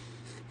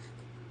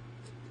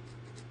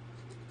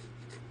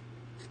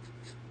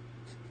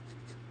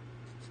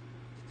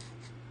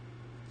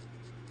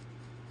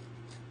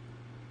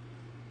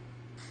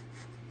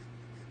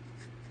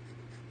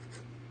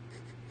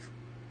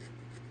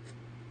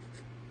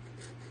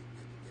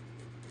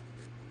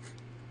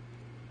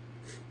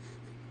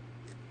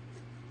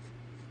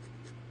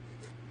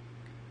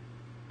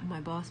 my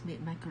boss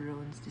made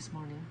macarons this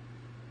morning.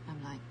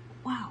 I'm like,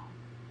 wow,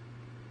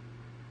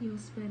 you're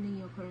spending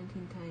your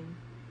quarantine time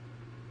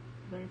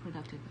very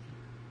productively.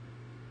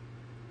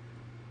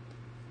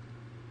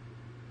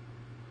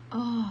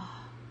 Oh,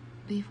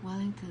 beef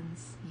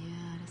Wellingtons.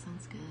 Yeah, that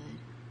sounds good.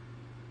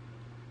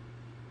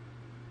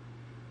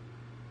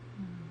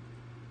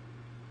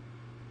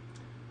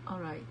 All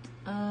right.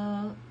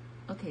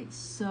 Okay,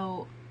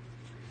 so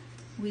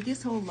with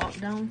this whole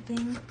lockdown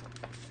thing,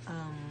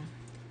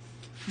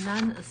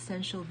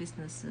 non-essential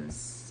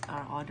businesses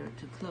are ordered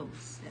to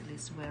close, at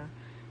least where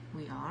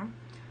we are.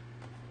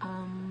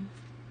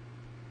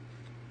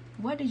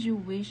 What did you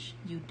wish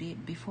you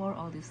did before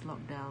all this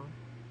lockdown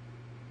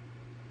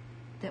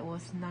that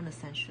was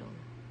non-essential,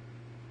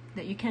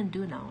 that you can't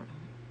do now?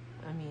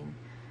 I mean,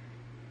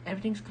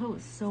 everything's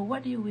closed. So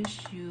what do you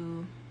wish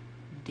you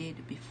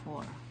did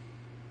before?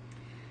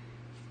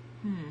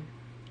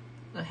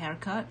 A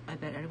haircut. I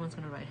bet everyone's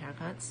gonna write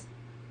haircuts.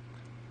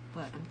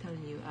 But I'm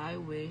telling you, I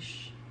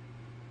wish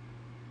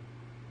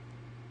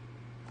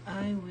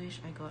I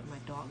got my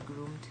dog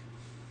groomed.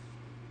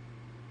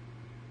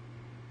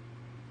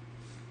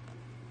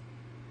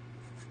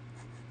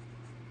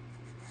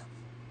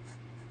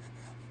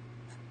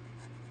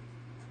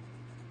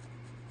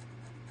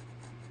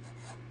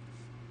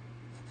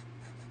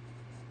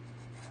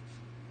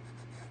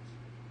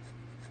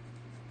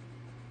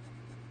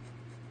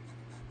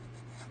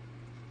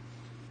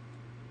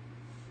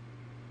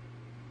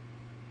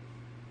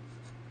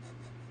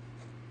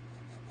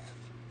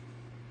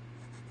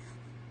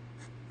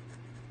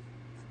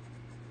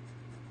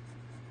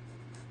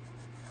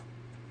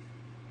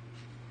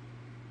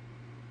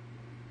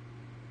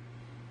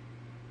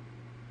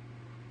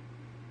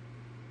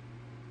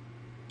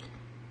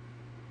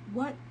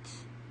 What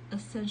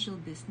essential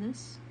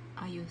business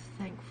are you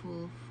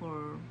thankful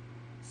for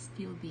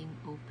still being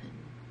open?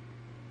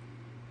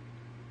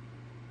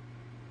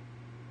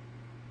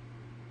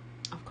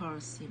 Of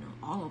course,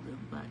 all of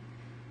them, but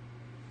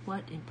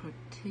what in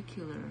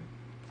particular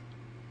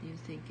do you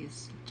think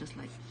is just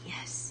like,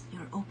 yes,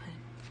 you're open?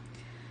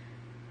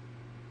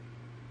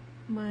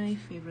 My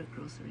favorite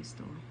grocery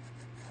store.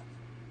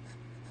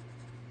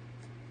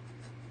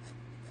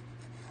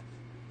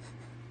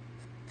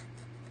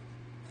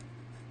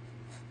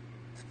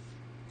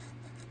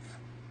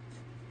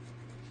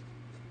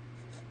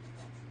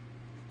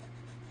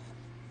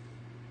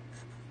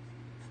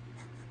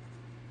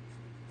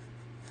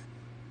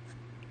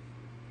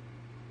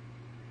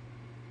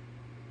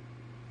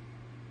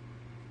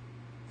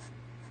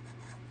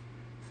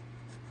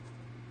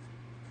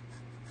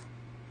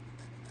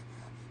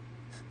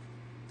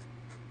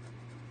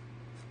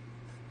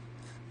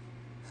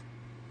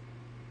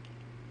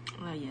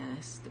 Ah,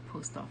 yes, the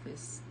post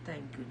office.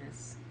 Thank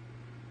goodness.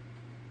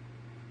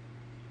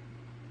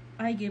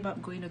 I gave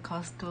up going to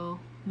Costco.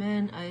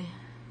 Man, I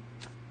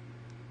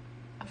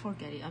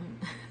forget it.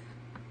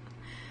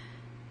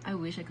 I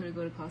wish I could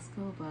go to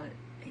Costco, but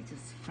it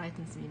just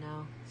frightens me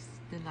now.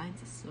 The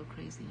lines are so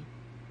crazy.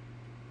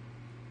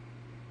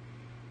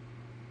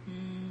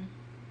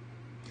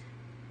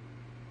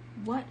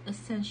 What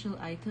essential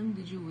item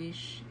do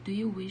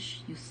you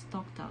wish you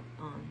stocked up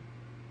on?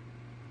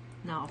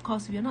 Now, of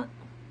course,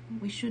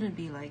 we shouldn't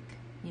be like,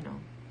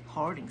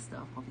 hoarding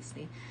stuff,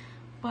 obviously.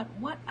 But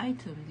what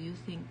item do you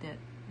think that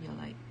you're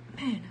like,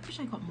 man, I wish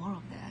I got more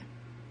of that?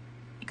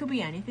 It could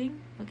be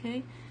anything, okay?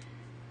 It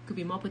could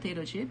be more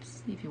potato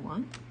chips if you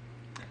want.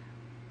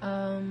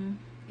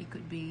 It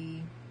could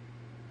be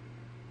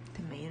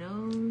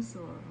tomatoes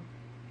or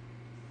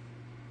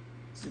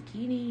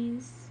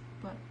zucchinis.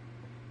 But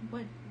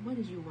what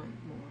did you want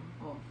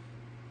more of?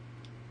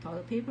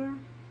 Toilet paper?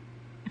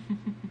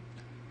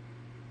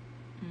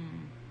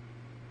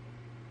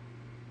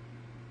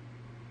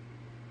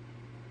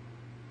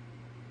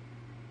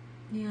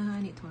 Yeah,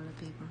 I need toilet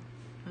paper.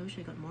 I wish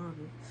I got more of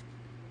it.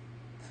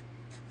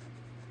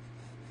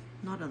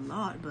 Not a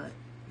lot, but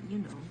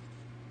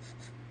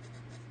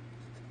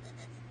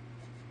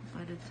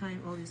by the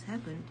time all this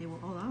happened, they were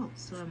all out.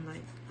 So I'm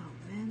like, oh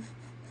man.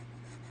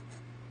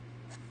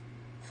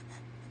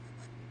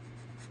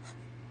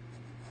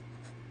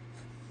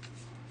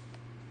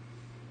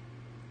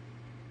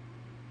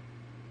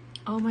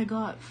 Oh my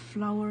god,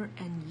 flour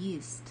and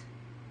yeast.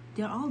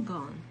 They're all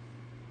gone.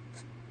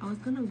 I was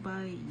gonna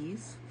buy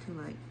yeast to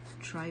like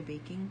try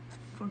baking.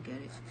 Forget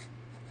it.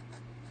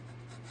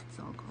 It's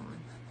all gone.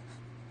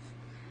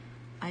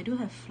 I do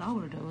have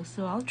flour though,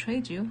 so I'll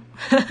trade you,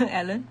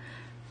 Ellen,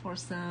 for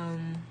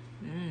some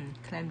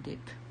clam dip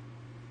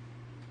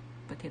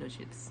potato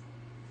chips.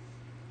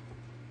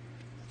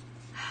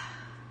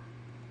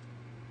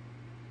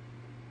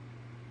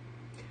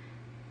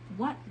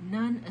 What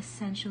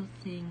non-essential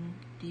thing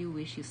do you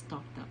wish you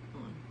stocked up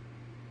on?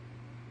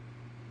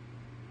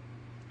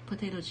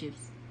 Potato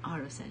chips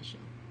are essential,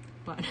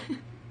 but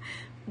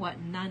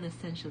what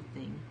non-essential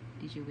thing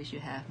did you wish you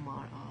have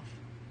more of?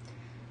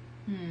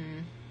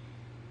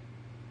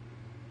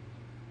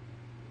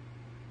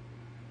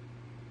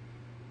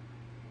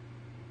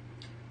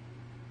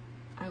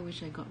 I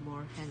wish I got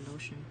more hand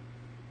lotion.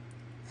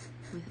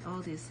 With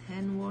all this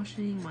hand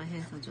washing, my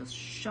hands are just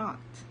shot.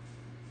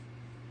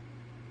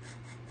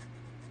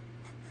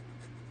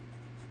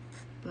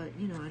 But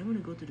you know, I don't want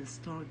to go to the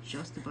store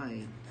just to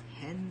buy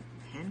hand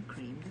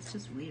cream. That's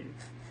just weird.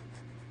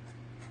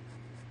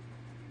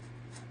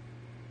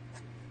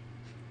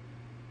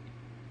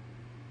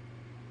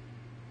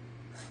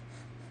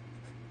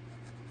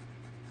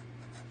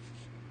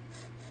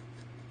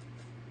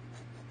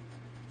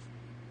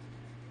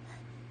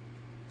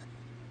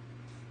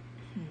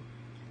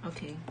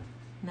 Okay,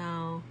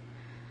 now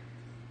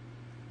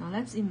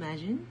let's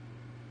imagine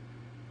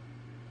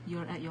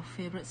you're at your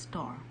favorite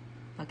store.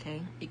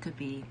 Okay, it could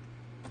be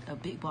a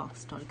big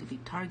box store, it could be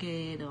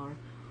Target or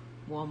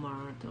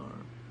Walmart or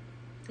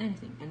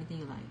anything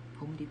you like,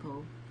 Home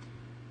Depot,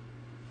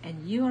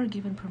 and you are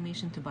given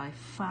permission to buy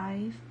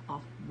 5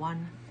 of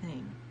one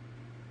thing.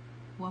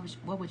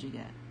 What would you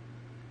get?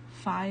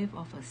 5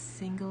 of a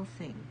single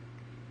thing.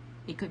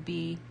 It could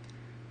be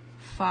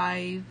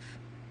 5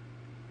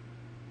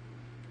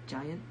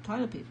 giant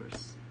toilet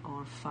papers,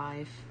 or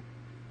 5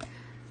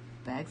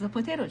 bags of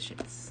potato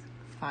chips,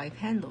 5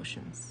 hand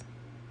lotions.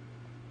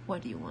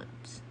 What do you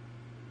want?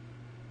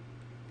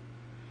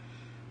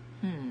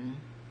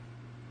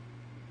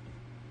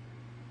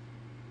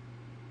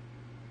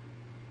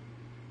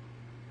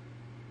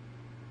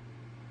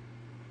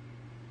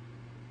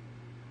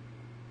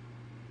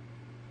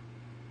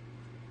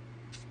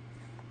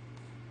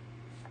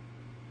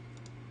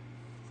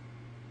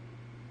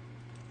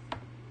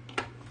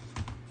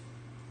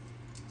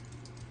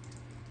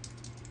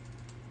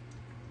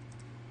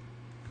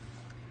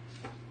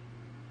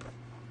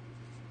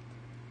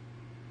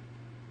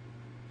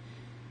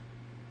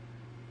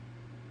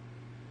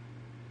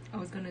 I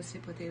was gonna say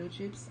potato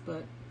chips,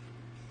 but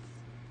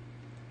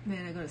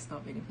man, I gotta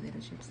stop eating potato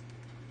chips.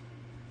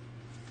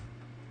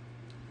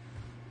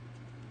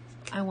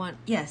 I want,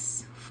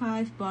 yes,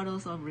 5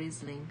 bottles of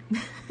Riesling.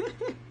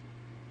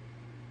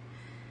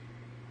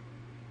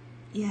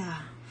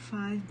 Yeah,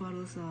 5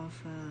 bottles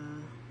of,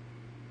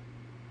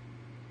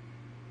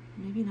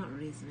 maybe not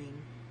Riesling,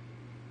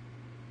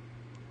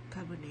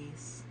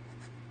 Cabernets.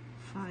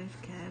 5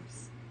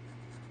 cabs.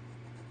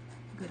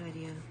 Good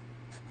idea.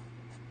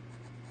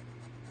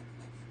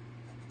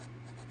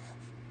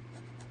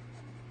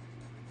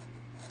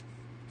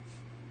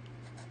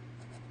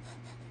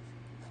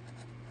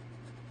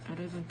 I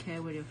don't even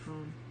care where you're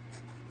from.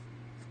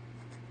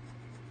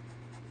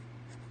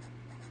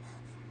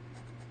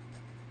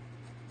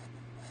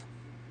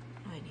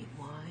 I need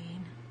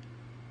wine.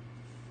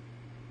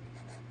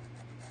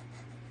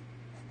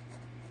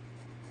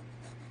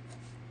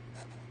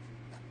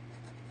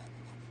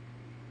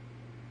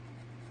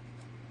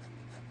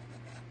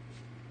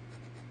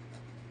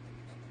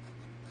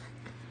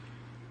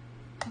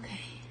 Okay.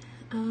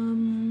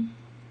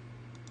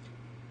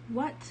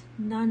 What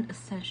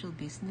non-essential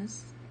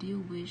business do you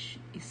wish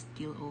is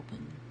still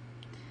open?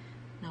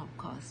 Now, of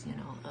course, you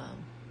know,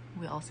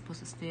 we're all supposed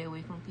to stay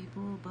away from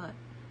people, but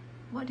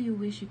what do you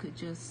wish you could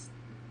just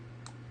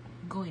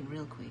go in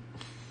real quick?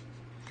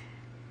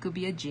 Could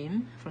be a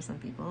gym for some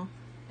people.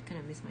 I kind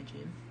of miss my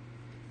gym.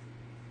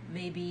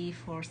 Maybe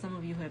for some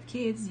of you who have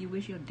kids, you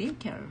wish your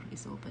daycare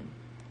is open.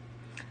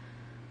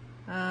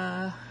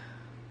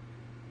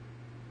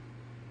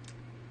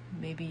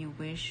 Maybe you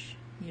wish,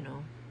 you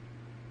know,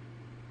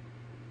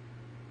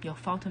 your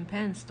fountain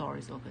pen store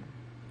is open.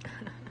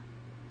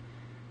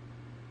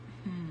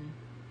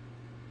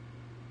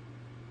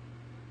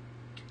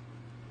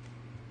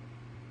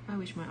 I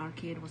wish my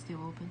arcade was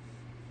still open.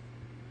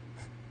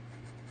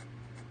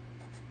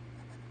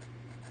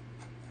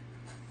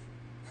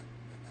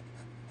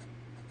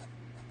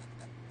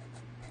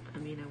 I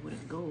mean, I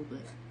wouldn't go,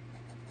 but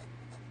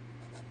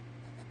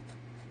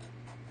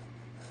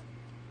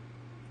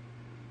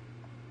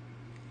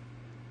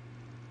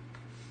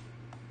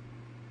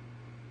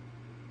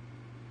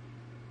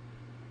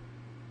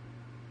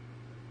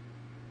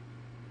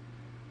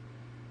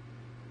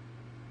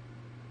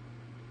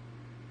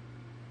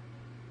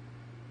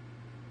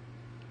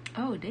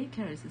oh,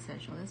 daycare is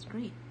essential. That's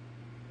great.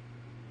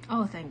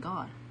 Oh, thank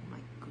God. My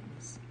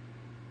goodness.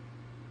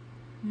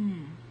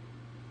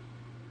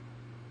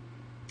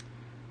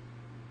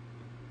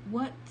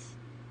 What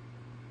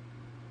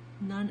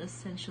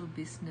non-essential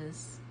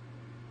business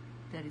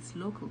that is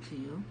local to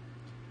you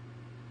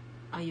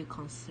are you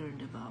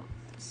concerned about?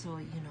 So,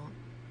 you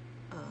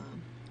know,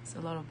 it's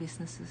a lot of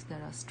businesses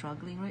that are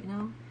struggling right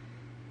now.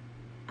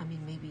 I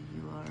mean, maybe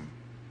you are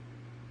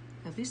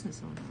a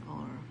business owner,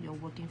 or you're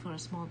working for a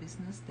small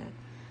business that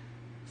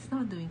it's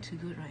not doing too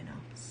good right now.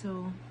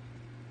 So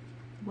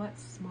what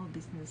small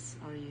business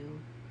are you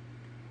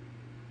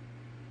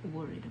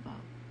worried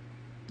about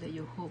that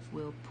you hope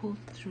will pull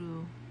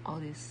through all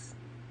this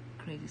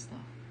crazy stuff?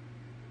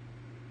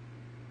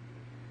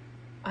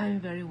 I'm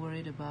very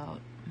worried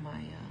about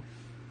my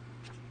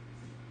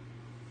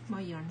my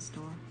yarn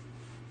store.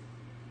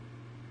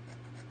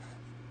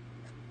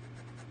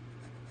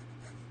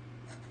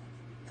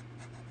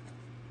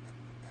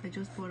 I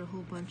just bought a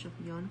whole bunch of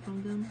yarn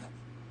from them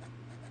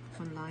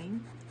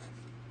online.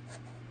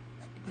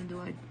 even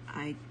though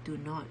I do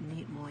not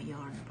need more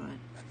yarn, but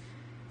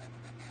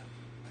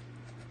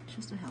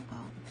just to help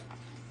out.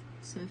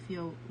 So if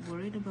you're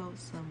worried about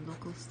some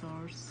local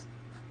stores,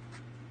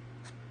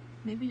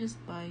 maybe just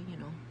buy, you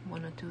know,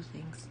 1 or 2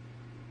 things.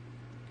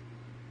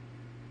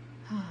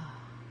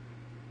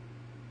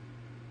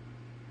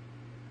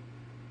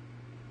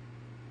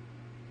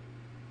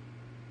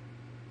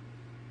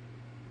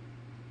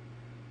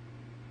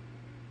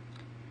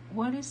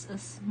 What is a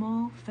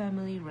small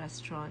family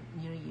restaurant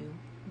near you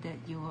that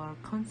you are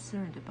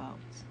concerned about?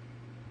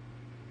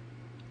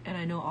 And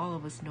I know all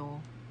of us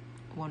know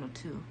 1 or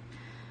 2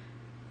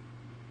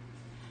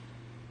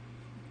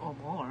 or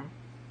more.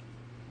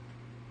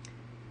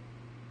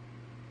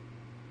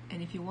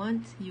 And if you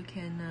want, you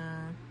can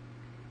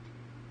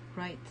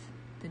write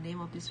the name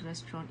of this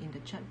restaurant in the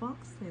chat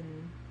box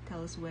and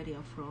tell us where they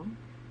are from.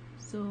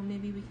 So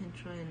maybe we can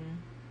try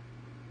and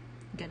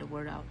get the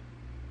word out.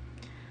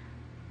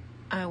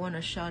 I want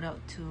to shout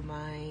out to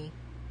my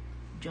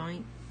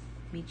joint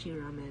Michi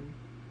Ramen.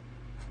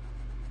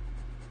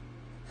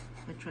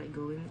 I tried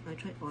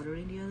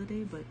ordering the other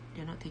day, but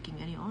they're not taking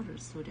any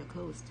orders, so they're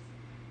closed.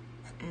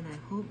 And I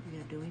hope we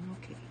are doing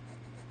okay.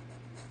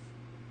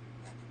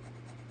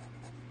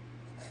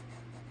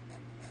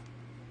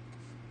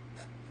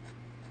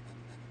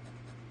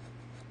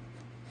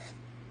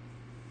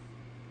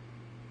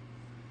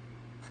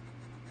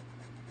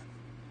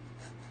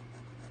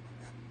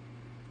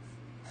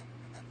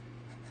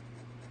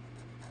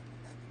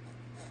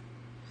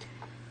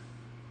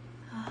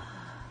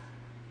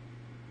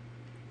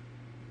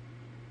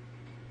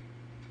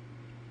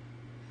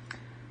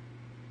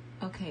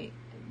 Okay,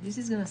 this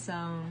is gonna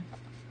sound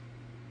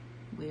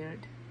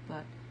weird,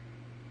 but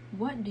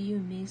what do you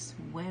miss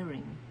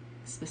wearing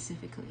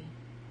specifically?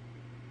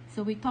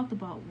 So we talked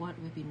about what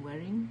we've been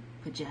wearing,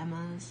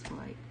 pajamas for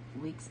like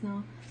weeks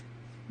now.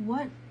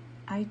 What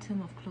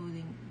item of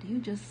clothing do you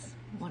just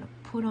want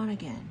to put on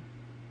again?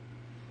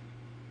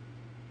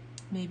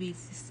 Maybe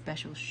it's the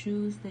special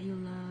shoes that you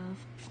love.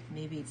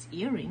 Maybe it's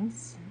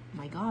earrings.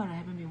 My God, I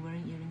haven't been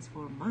wearing earrings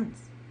for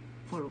months,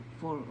 for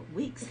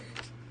weeks.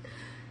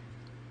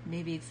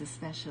 Maybe it's a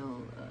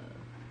special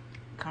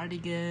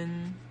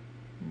cardigan.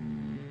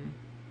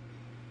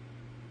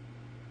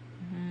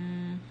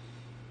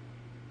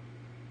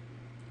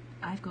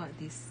 I've got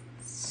these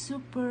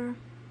super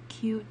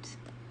cute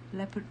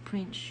leopard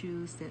print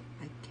shoes that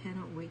I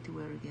cannot wait to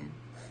wear again.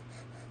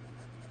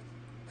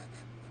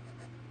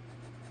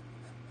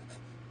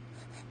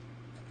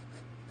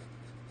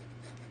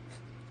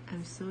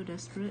 I'm so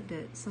desperate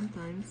that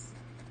sometimes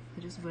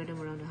I just wear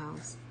them around the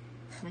house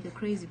like a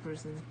crazy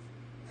person.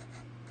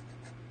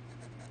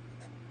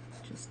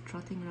 Just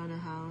trotting around the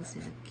house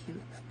in a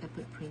cute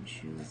leopard print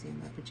shoes in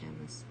my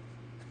pajamas.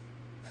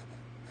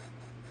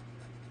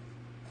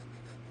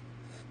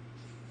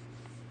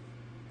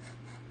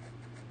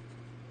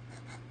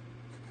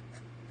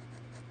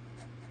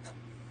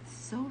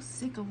 So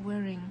sick of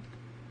wearing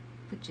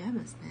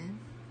pajamas, man.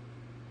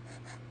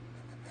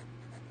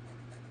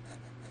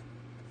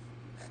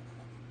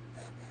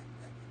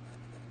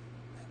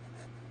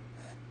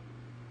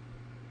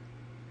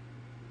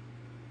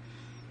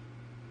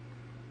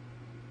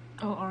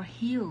 Oh, or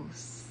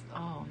heels.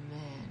 Oh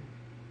man.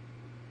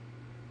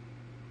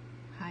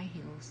 High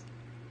heels.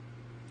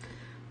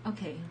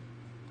 Okay.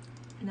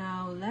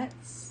 Now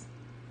let's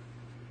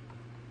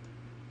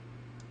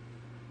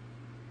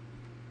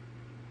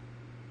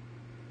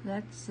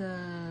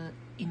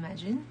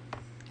imagine.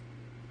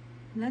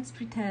 Let's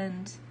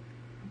pretend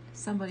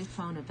somebody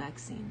found a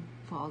vaccine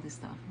for all this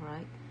stuff,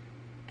 right?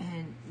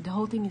 And the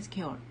whole thing is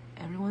cured.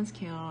 Everyone's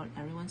cured.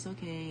 Everyone's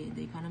okay.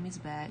 The economy's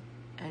back.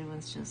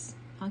 Everyone's just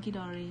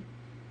hunky-dory.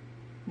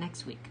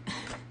 Next week.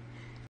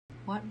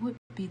 What would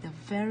be the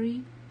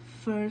very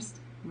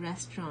first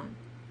restaurant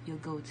you'll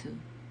go to?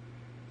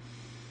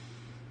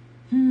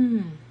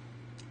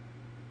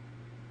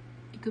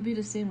 It could be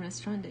the same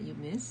restaurant that you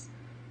miss,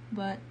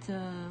 but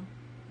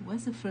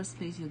what's the first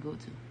place you'll go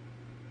to?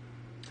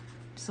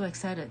 I'm so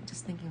excited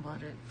just thinking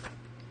about it.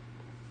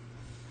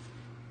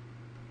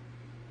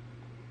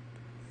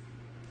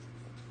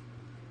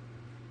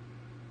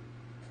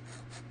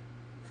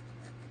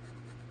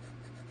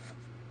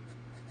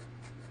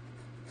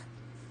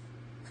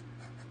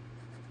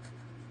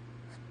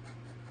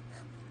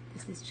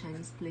 This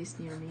Chinese place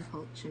near me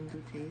called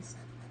Chengdu Taste.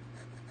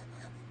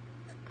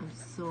 I'm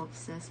so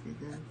obsessed with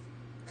them.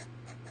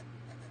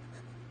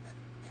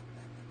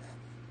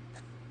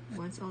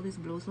 Once all this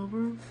blows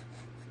over,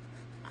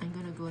 I'm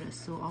gonna go there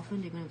so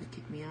often they're gonna have to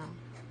kick me out.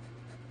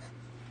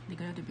 They're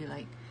gonna have to be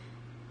like,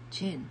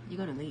 Chin, you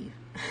gotta leave.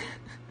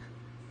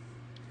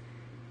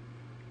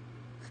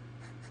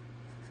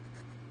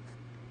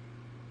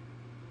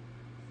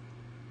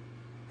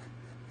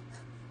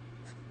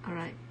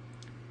 Alright,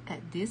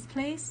 at this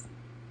place,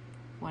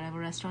 whatever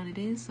restaurant it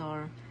is,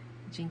 or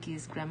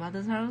Jinky's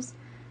grandmother's house,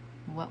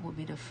 what would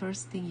be the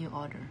first thing you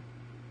order?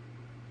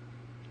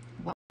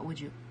 What would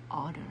you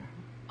order?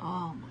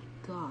 Oh my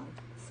God,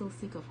 so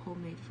sick of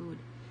homemade food.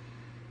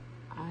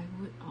 I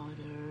would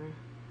order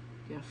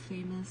their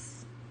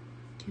famous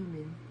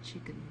Cumin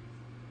chicken.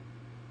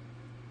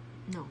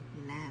 No,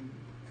 lamb.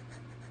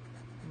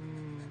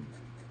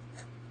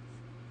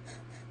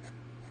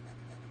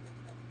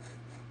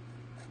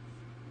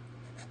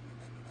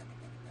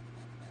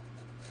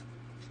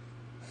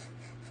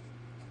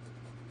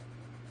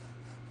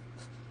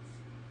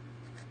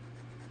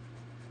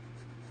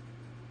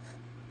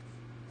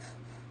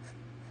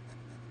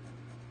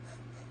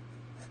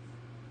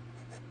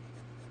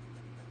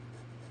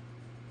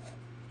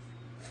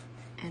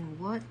 And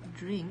what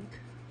drink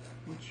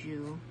would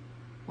you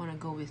want to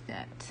go with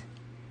that?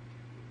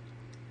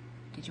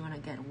 Did you want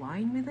to get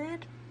wine with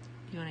it?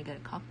 You want to get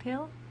a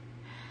cocktail?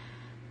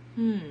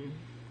 I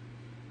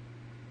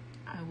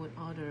would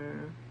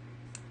order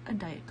a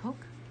Diet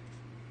Coke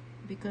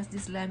because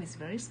this lamb is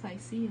very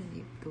spicy and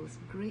it goes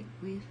great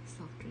with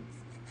soft drinks.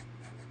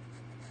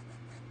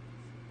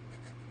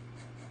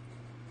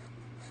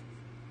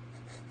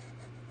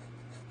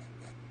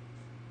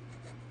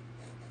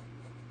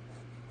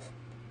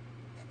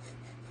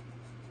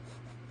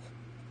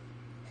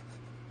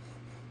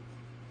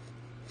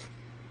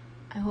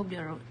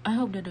 I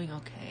hope they're doing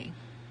okay.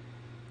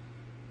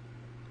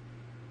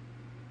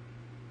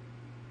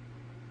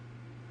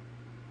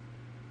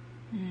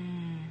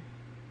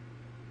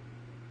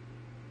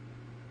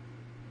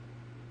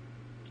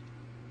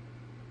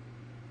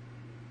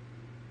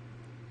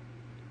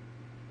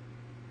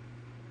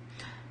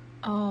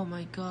 Oh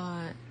my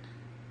god.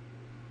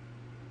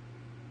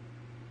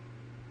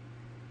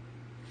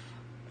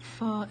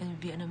 Pho and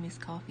Vietnamese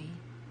coffee.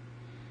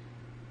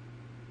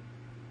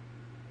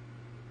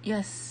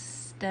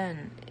 Yes,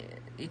 then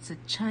it's a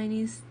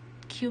Chinese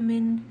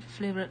cumin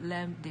flavored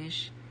lamb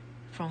dish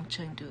from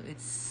Chengdu.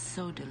 It's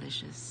so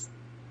delicious.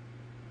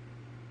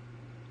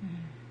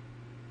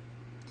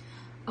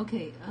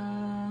 Okay,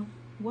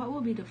 what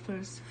will be the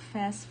first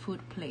fast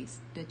food place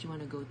that you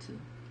want to go to?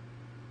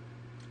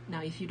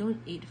 Now, if you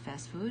don't eat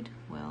fast food,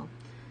 well,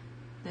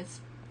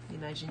 let's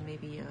imagine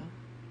maybe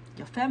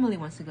your family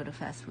wants to go to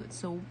fast food.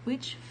 So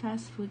which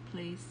fast food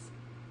place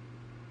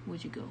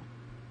would you go?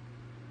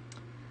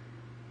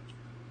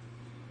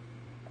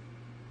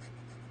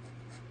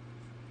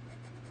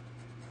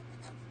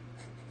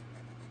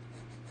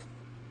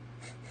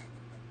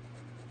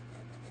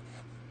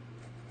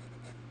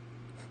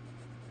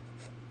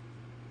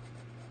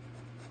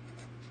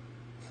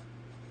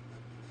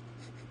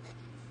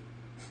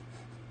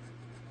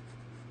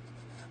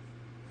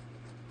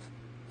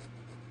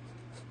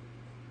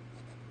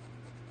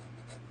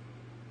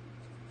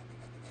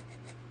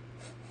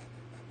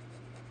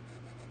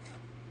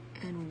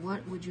 And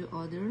what would you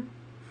order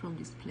from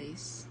this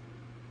place?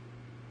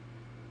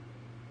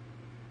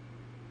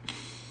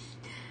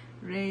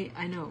 Ray,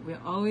 I know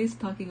we're always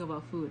talking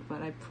about food,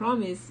 but I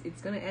promise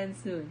it's gonna end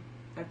soon.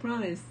 I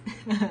promise.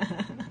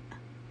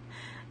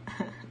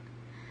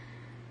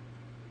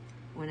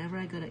 Whenever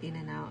I go to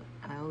In-N-Out,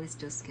 I always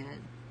just get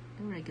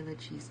a regular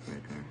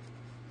cheeseburger.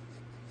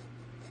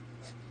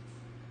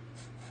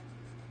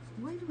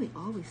 Why do we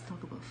always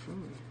talk about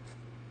food?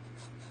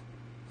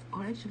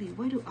 Or actually,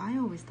 why do I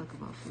always talk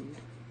about food?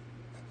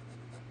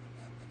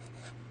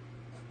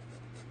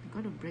 I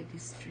gotta break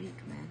this streak,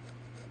 man.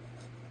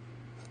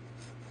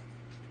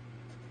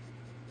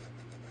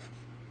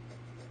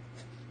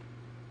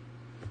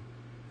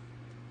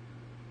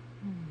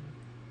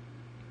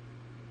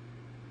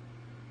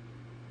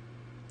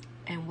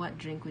 And what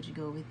drink would you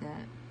go with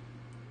that?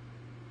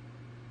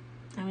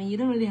 I mean, you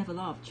don't really have a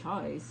lot of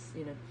choice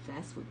in a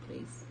fast food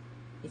place.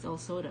 It's all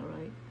soda,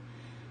 right?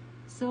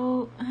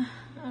 So, I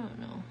don't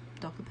know.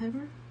 Dr.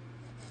 Pepper?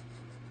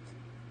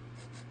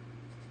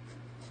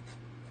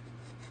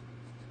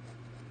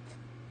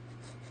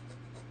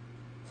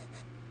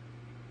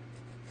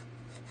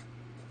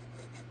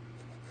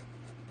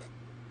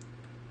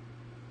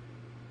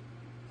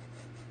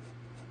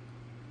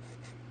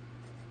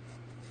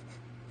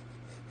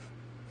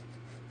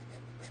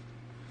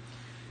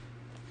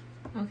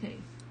 Okay.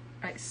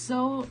 Right,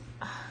 so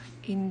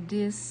in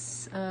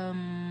this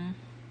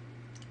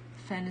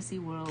fantasy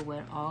world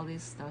where all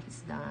this stuff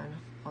is done,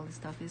 all this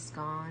stuff is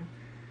gone,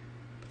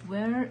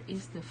 where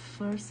is the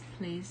first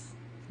place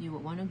you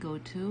would want to go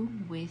to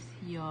with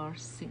your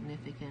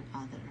significant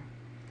other?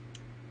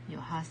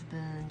 Your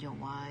husband, your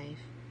wife,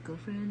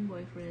 girlfriend,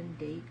 boyfriend,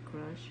 date,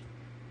 crush?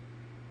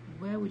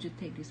 Where would you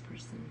take this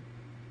person?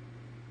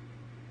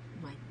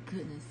 My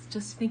goodness,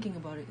 just thinking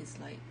about it is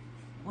like,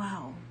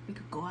 wow, we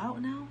could go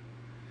out now?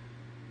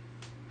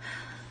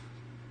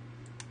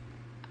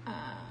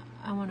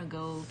 I want to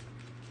go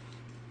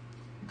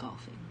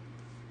golfing.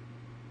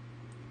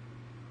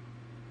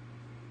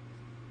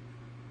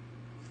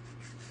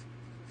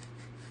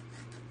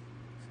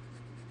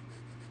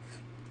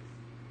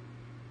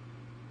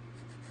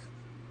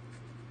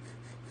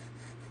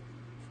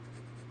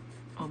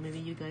 Or maybe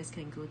you guys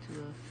can go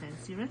to a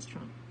fancy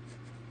restaurant.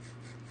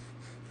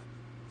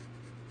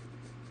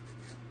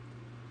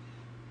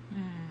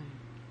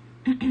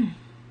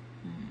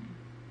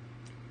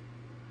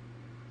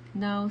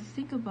 Now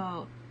think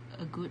about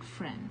a good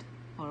friend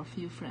or a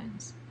few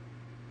friends.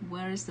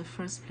 Where is the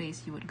first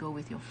place you would go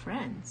with your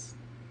friends?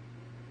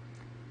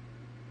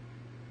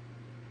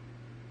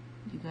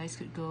 You guys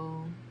could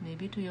go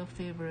maybe to your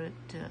favorite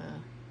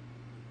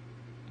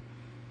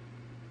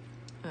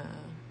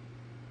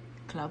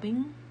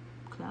clubbing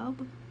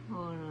club,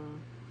 or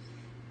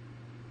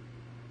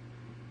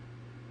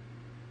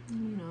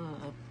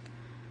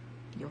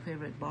your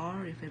favorite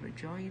bar, your favorite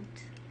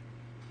joint.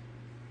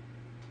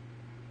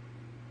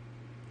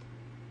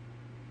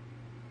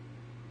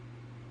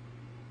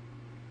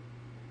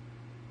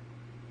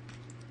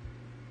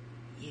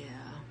 Yeah,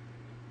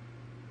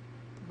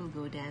 we'll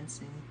go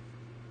dancing.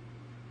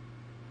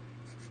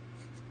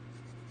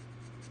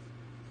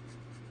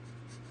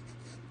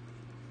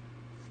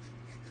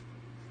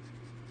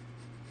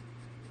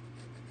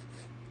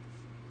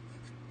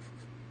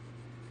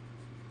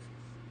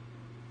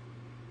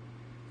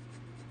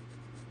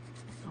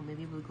 Or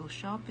maybe we'll go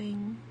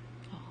shopping.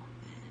 Oh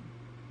man.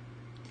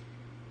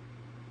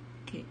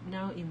 Okay,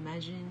 now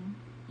imagine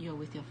you're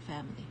with your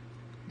family.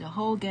 The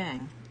whole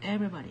gang,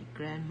 everybody,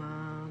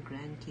 grandma,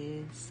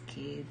 grandkids,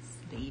 kids,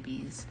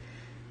 babies.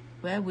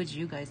 Where would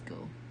you guys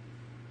go?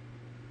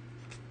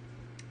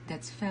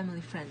 That's family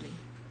friendly.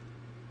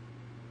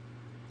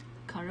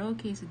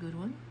 Karaoke is a good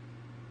one.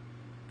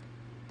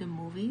 The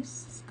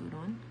movies is a good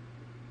one.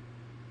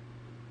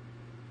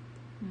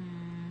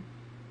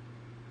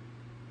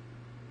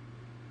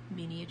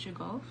 Miniature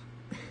golf.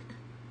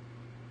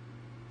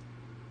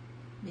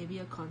 Maybe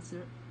a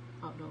concert,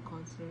 outdoor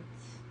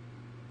concerts.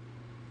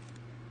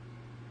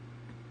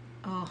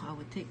 Oh, I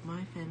would take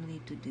my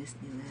family to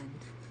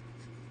Disneyland.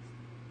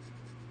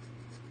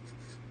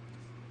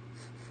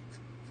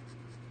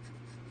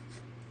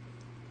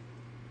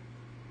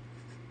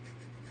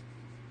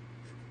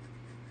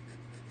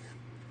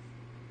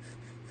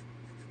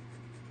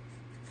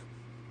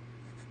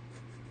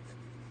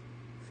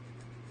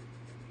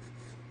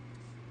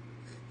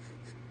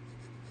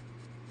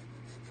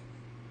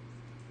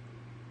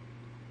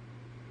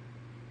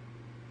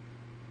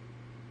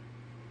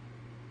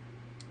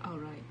 All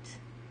right.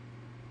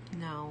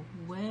 Now,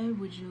 where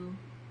would you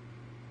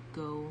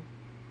go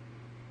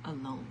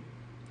alone?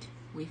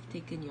 We've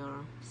taken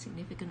your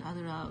significant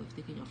other out, we've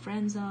taken your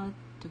friends out,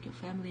 took your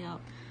family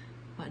out,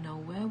 but now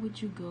where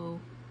would you go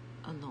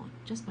alone,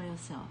 just by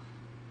yourself?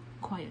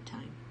 Quiet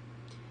time.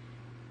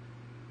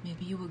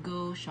 Maybe you would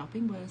go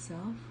shopping by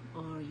yourself,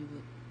 or you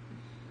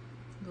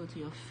would go to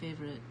your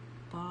favorite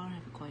bar,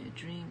 have a quiet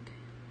drink,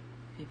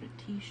 favorite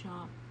tea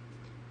shop,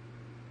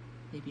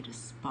 maybe the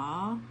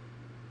spa.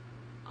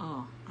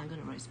 Oh, I'm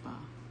gonna write spa.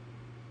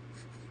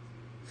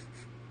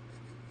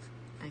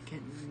 I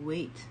can't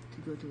wait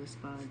to go to a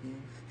spa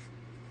again.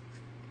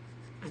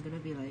 I'm gonna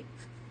be like,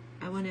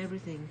 I want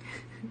everything.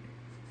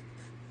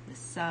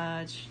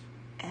 Massage,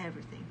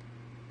 everything.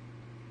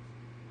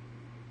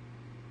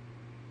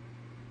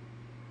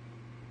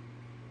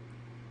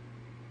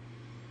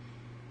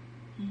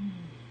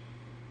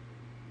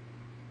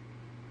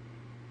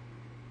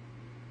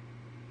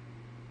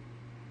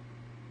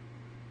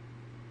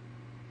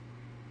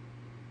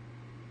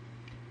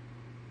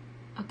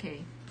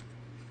 Okay.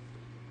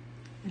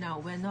 Now,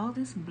 when all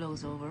this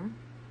blows over,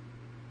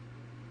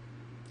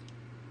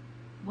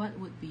 what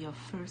would be your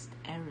first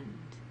errand?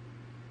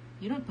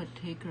 You don't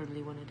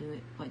particularly want to do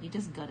it, but you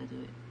just gotta do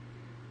it.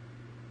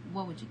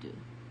 What would you do?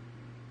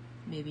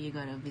 Maybe you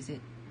gotta visit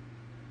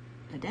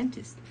a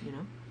dentist,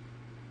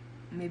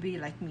 Maybe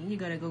like me, you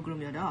gotta go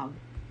groom your dog.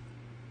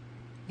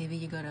 Maybe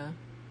you gotta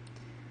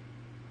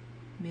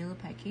mail a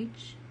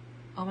package.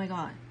 Oh my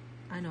god,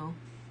 I know.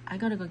 I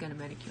gotta go get a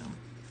manicure.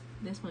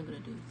 That's what I'm gonna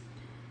do.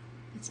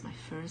 It's my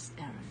first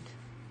errand.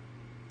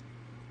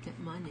 Get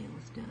my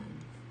nails done.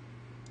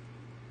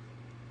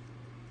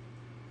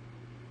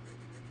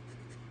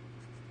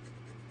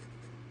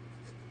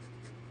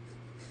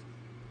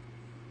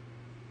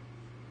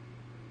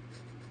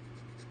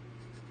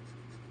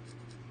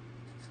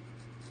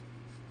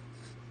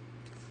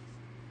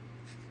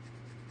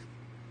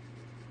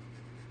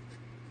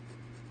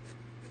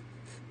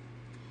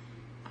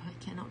 I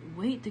cannot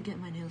wait to get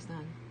my nails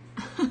done.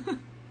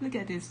 Look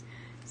at this.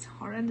 It's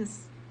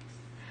horrendous.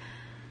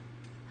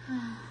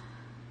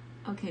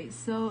 Okay,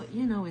 so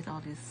with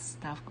all this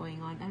stuff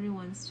going on,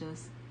 everyone's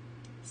just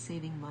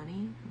saving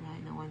money,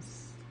 right? No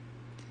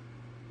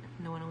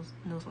one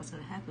knows what's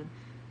going to happen.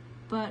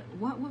 But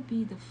what would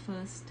be the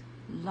first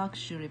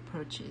luxury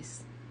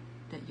purchase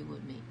that you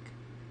would make?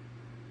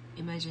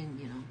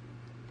 Imagine,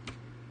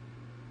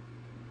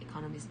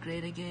 economy is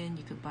great again.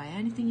 You could buy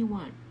anything you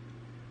want.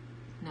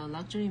 Now,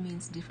 luxury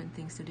means different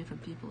things to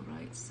different people,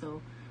 right?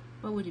 So,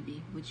 what would it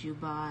be? Would you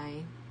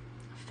buy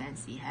a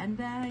fancy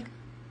handbag?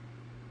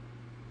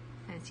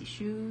 Fancy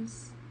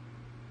shoes?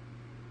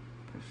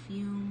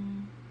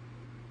 Perfume?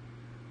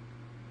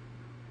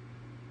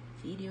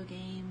 Video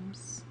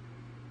games?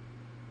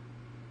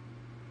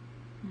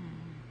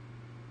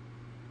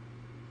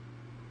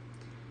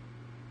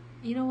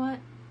 You know what?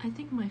 I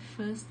think my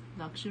first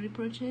luxury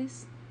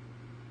purchase,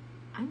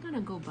 I'm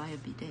gonna go buy a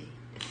bidet.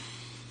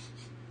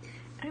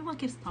 Everyone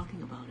keeps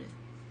talking about it.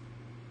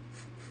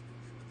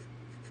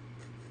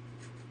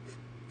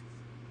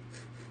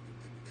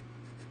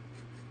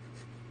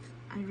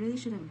 really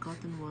should have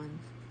gotten one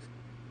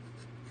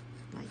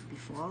like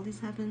before all this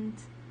happened,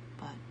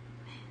 but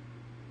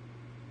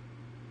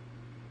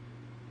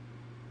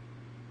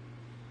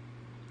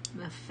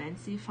man. A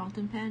fancy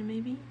fountain pen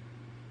maybe?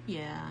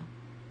 Yeah.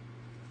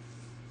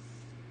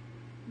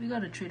 We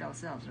gotta treat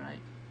ourselves, right?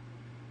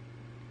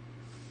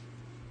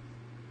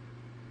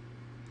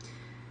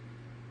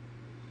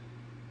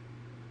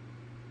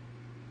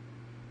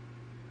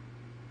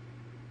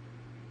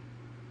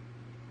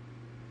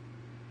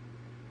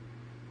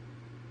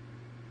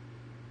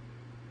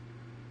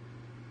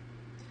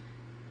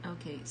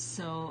 Okay,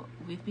 so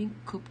we've been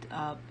cooped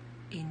up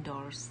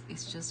indoors.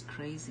 It's just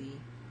crazy.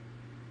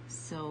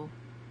 So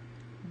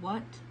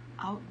what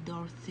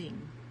outdoor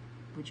thing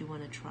would you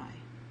want to try?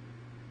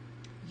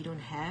 You don't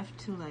have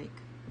to like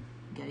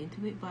get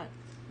into it, but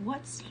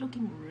what's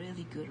looking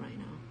really good right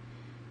now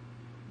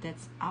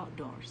that's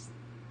outdoors?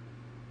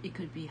 It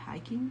could be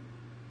hiking,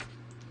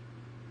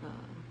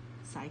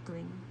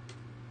 cycling,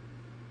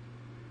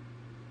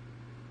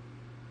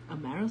 a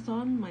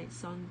marathon might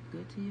sound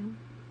good to you.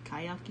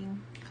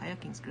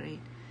 Kayaking's great.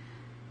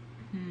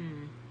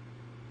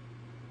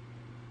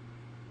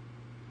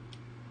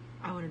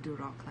 I want to do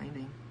rock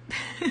climbing.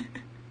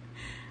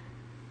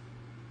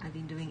 I've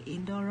been doing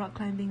indoor rock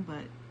climbing,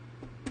 but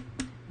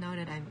now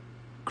that I'm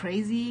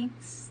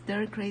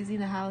stir crazy in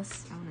the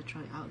house, I want to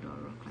try outdoor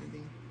rock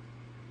climbing.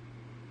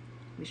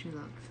 Wish me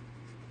luck.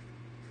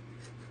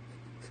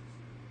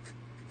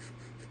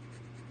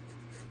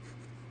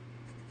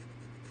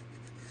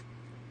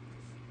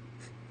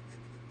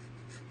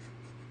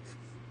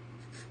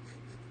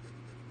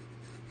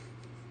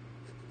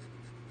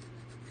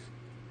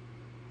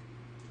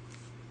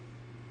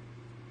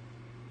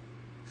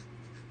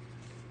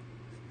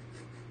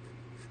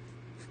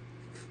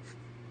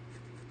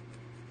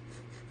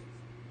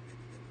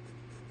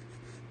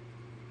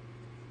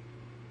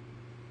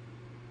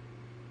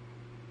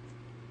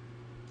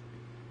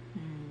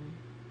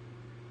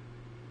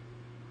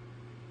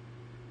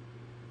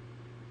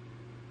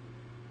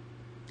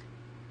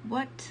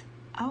 What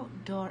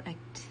outdoor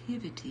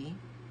activity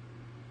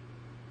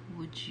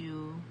would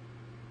you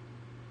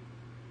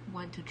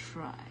want to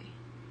try?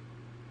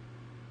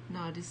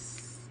 Now, it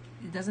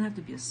doesn't have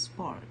to be a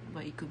sport,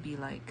 but it could be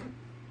like,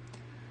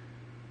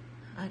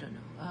 I don't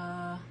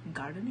know,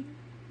 gardening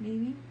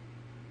maybe,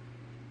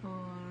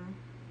 or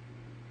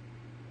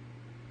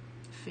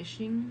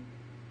fishing.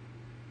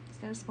 Is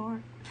that a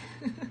sport?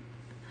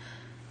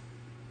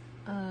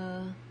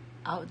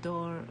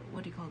 Outdoor,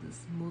 what do you call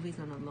this? Movies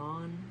on the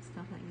lawn,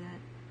 stuff like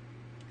that.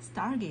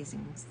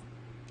 Stargazing.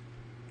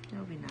 That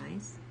would be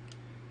nice.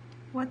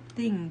 What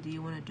thing do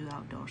you want to do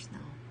outdoors now?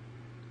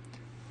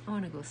 I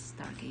want to go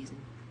stargazing.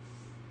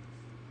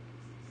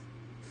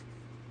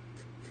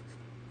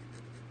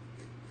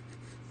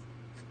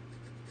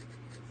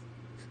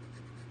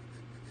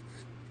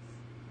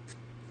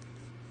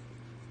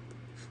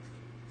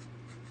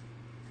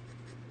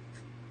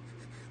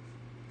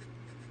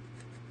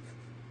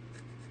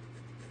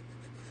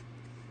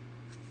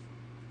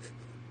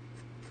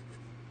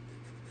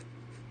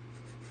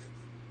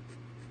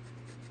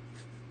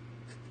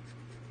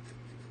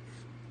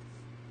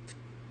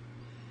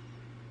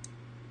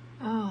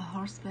 Oh,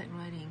 horseback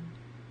riding.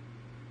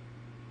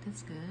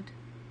 That's good.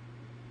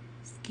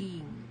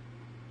 Skiing.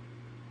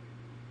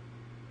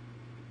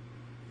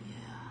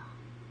 Yeah.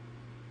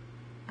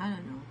 I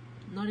don't know.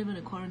 Not even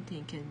a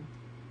quarantine can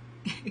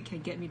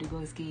get me to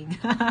go skiing.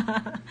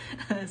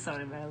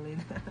 Sorry,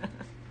 Marilyn.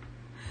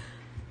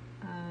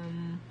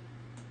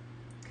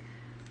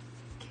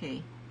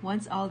 Okay.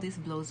 Once all this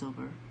blows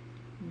over,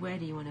 where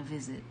do you want to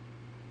visit?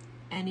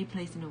 Any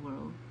place in the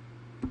world.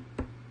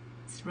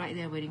 It's right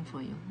there waiting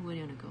for you. Where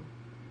do you want to go?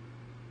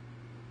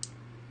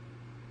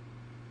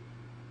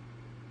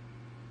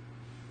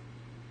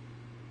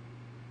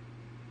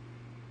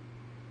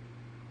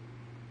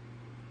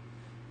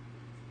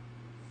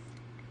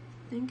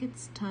 I think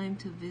it's time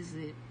to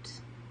visit.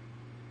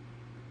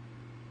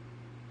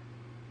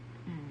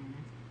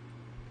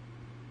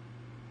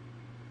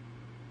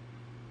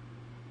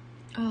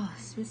 Oh,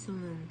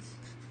 Switzerland.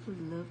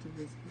 Would love to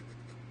visit.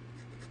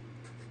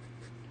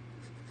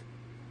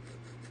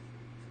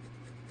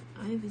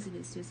 I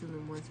visited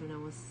Switzerland once when I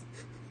was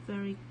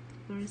very,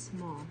 very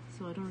small,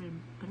 so I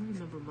don't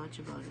remember much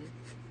about it.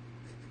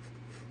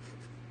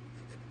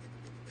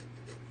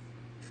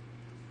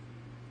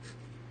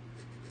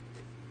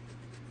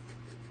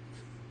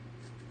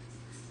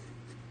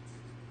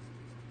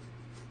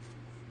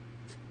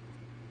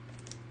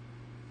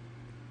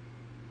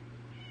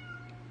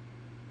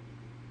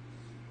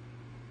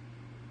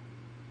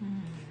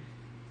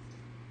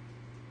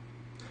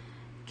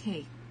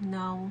 Okay,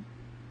 now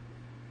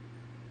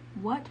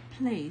what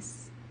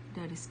place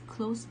that is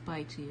close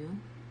by to you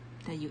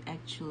that you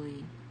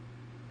actually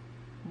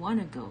want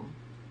to go,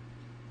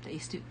 that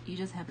you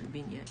just haven't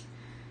been yet?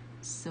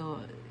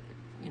 So,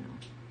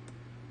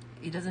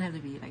 it doesn't have to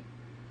be like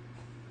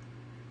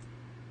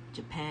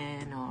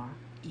Japan or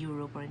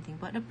Europe or anything,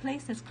 but a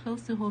place that's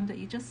close to home that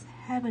you just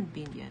haven't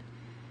been yet,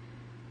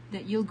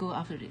 that you'll go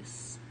after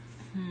this.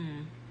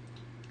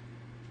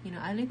 You know,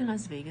 I live in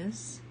Las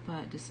Vegas,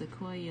 but the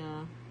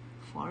Sequoia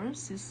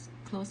Forest is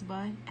close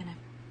by, and I've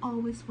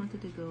always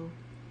wanted to go.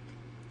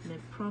 And I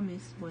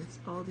promise once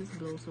all this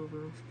blows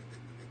over,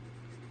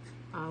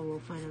 I will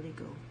finally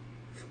go.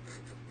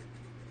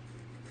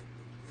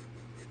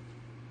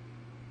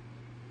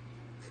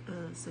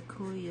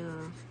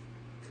 Sequoia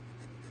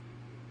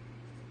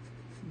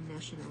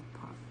National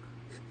Park.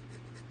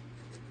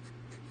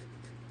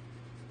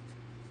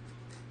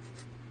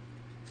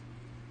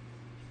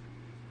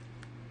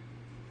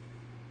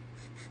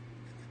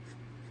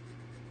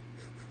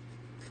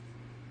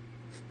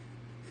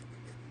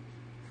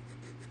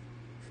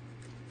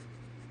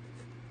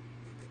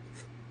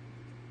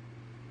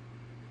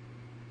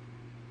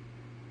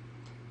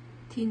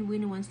 Teen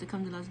Win wants to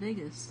come to Las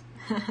Vegas.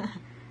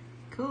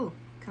 Cool,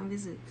 come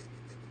visit.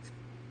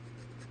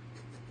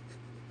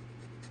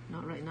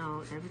 Not right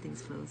now,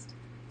 everything's closed.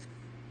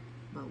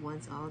 But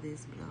once all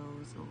this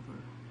blows over,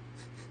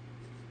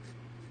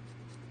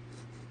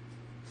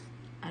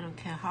 I don't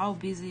care how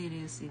busy it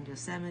is in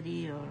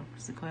Yosemite or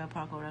Sequoia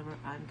Park or wherever,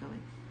 I'm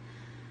going.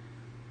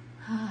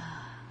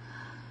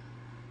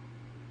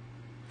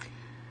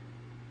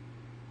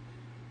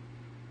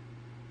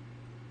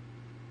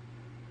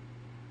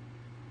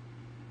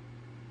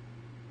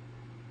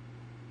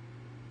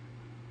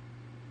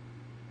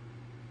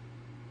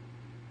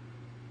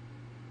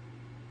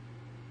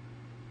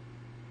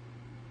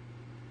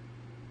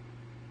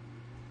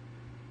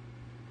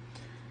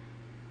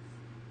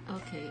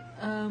 Okay,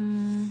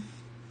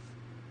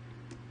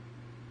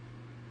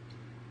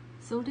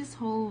 so this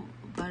whole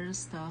virus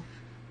stuff,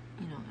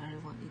 you know,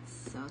 everyone, it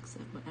sucks,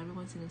 but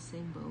everyone's in the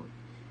same boat.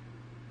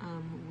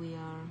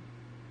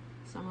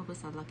 Some of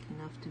us are lucky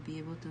enough to be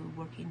able to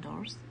work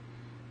indoors,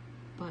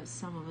 but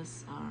some of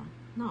us are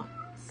not.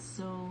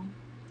 So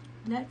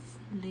let's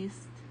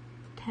list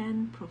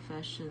 10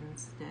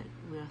 professions that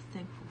we are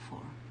thankful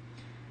for.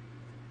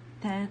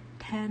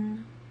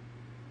 10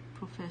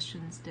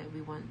 professions that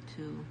we want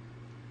to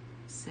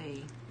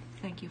say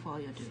thank you for all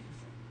you're doing.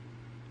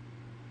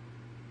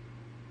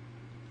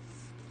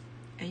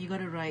 And you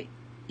gotta write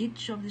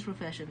each of these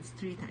professions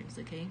 3 times,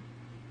 okay?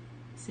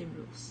 Same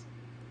rules.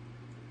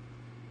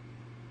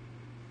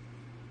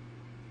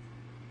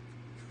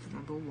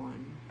 Number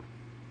 1.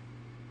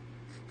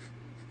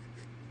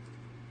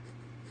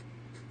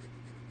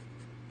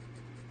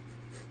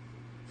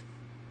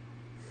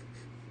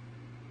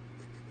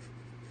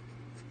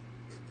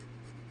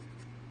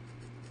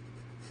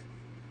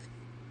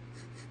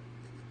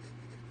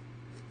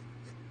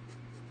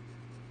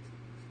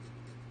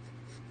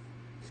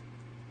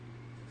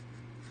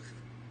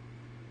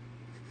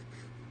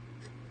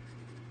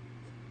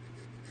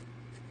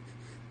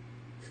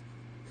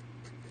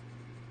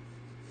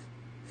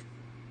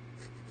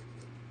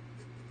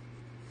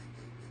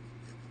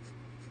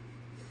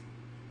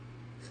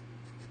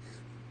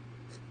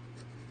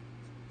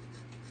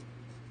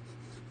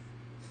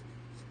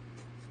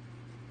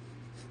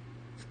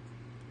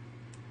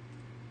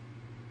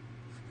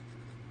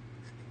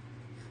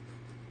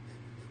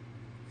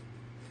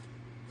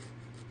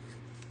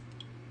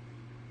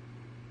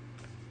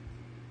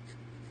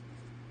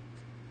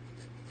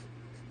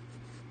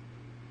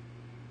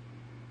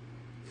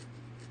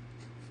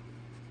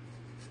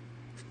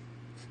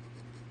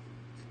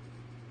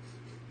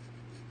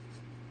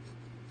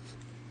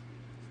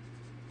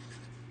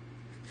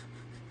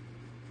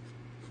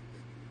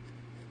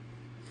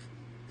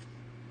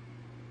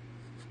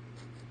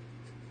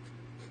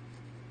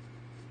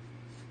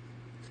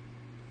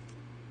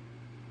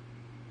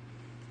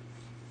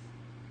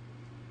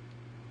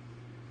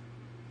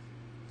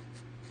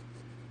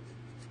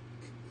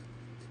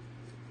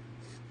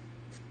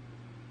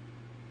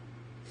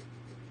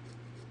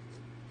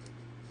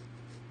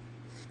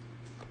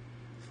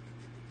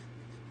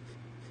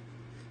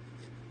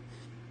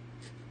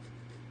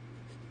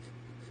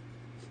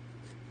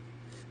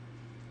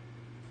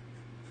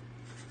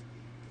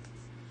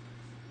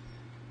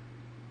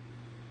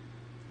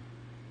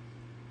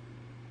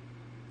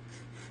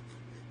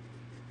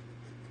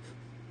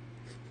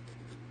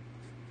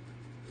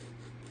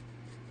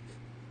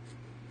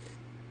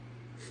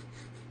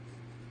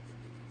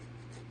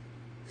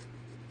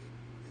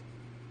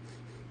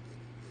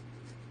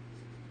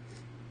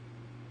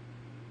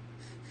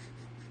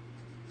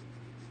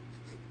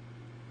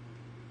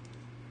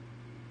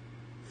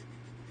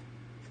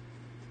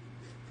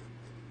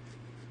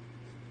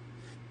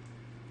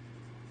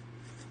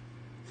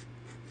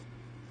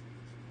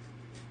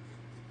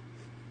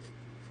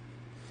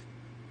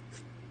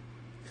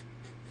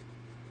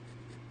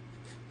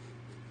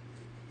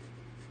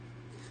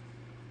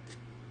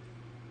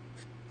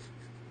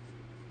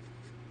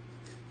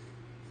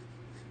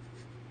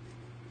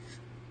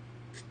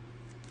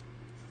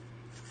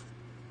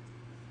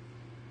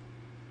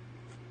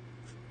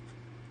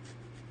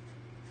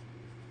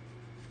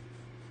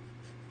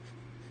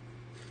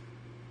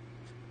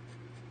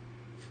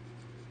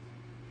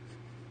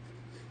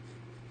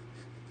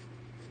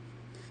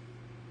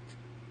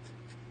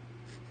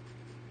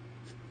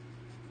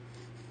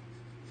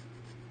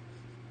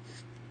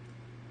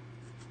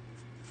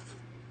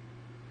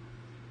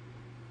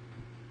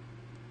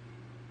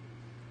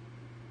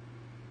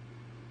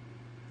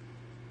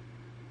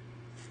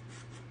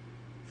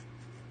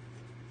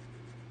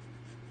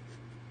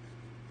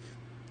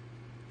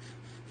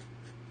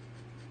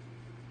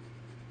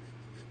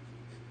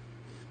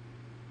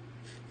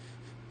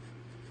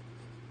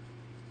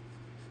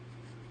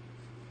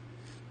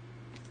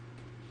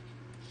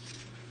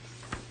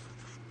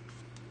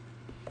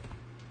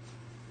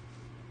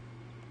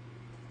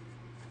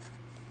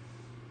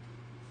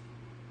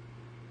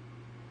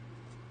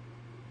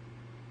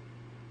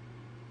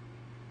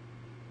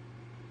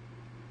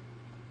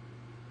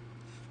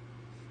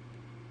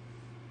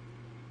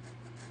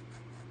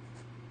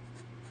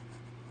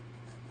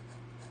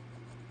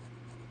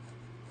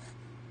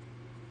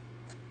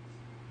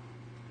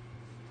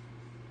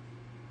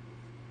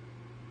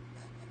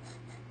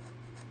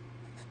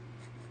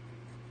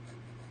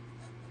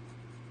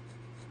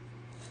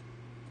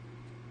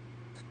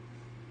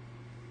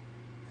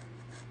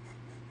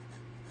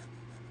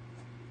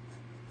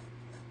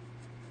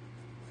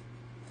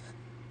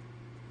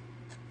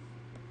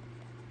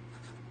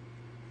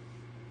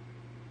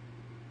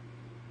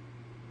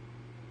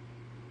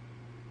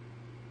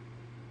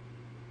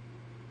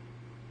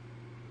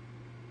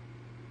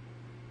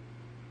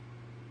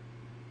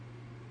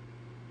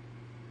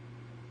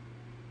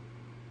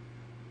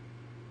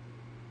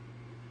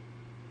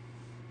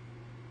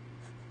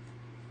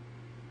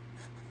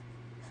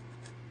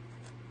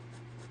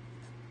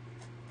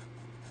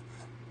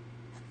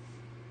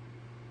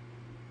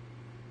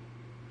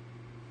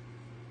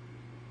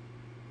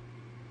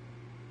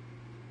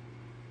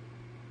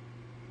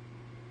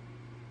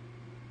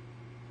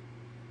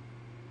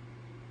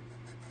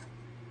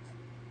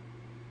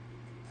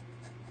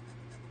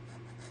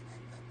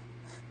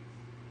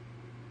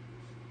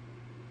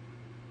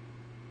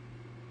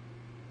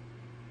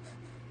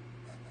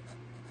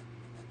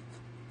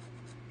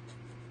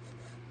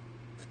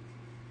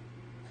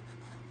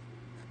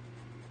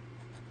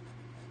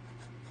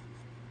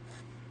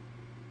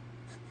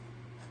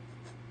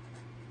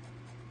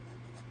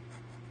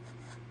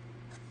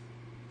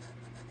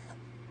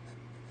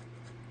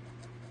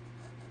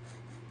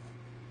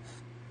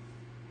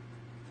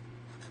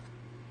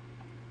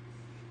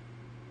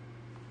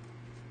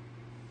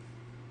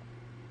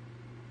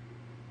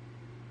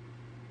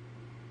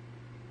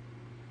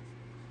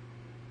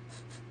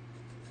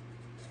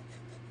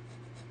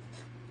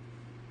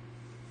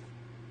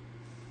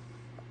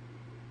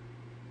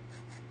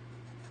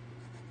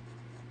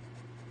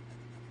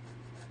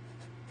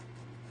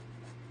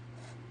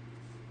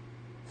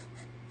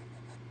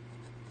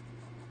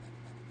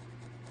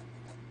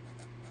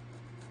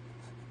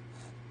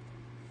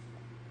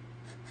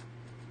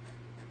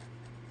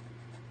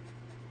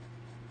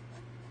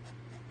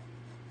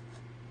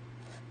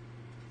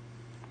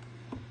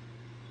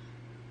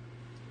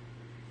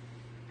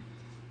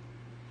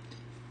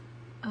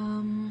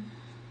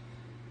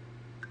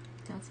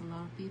 helps a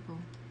lot of people.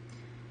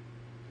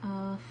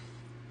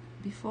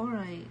 Before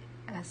I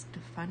ask the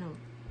final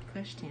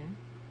question,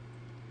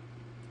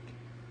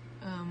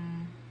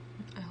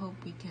 I hope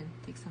we can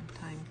take some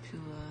time to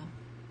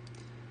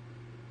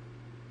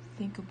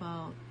think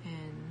about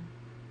and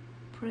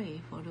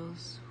pray for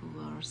those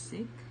who are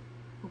sick.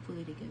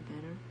 Hopefully they get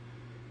better,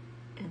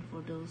 and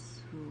for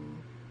those who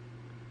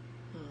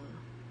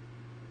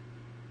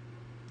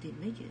didn't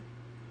make it,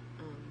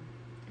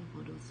 and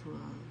for those who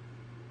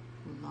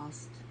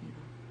lost,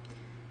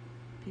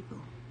 people.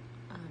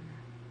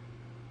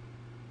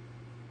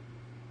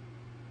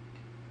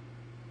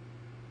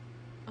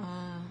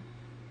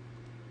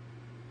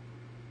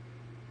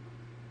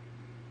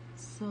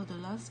 So the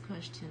last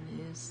question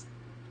is,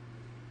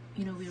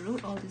 we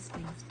wrote all these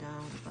things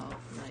down about,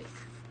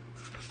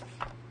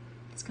 like,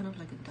 it's kind of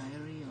like a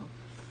diary of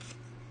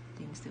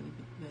things that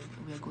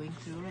we are going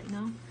through right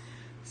now.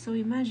 So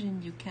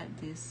imagine you kept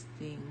this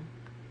thing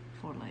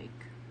for like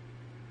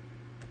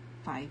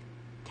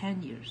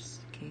 5-10 years.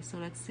 Okay, so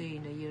let's say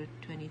in the year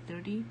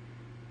 2030,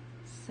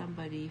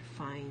 somebody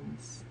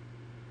finds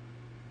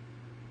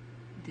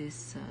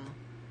these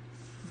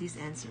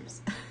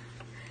answers.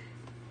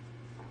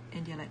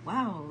 And you're like,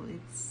 wow,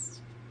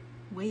 it's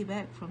way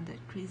back from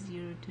that crazy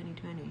year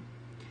 2020.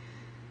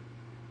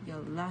 Your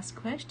last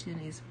question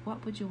is,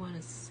 what would you want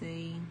to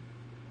say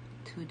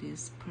to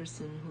this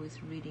person who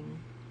is reading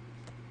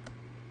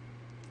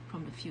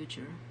from the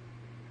future?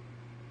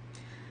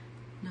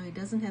 Now, it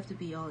doesn't have to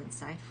be all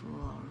insightful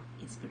or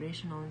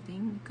inspirational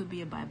thing. It could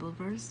be a Bible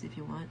verse if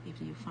you want,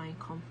 if you find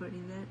comfort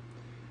in that.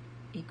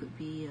 It could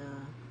be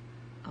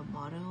a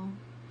motto,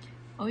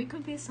 or it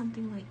could be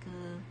something like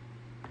a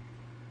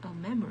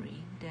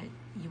memory that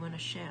you want to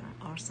share,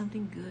 or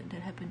something good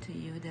that happened to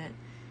you that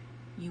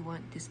you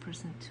want this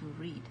person to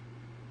read.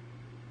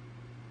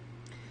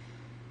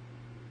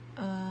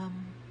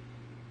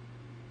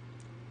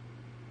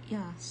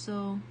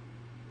 So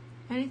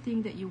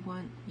anything that you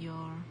want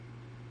your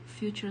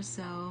future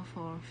self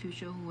or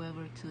future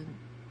whoever to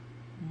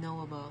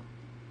know about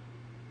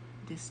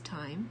this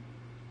time,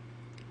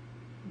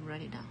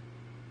 write it down.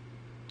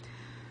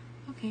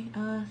 Okay,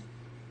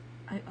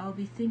 I'll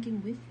be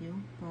thinking with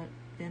you, but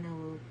then I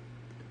will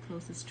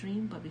close the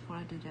stream. But before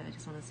I do that, I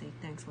just want to say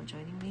thanks for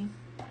joining me,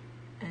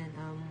 and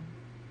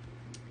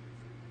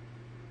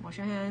wash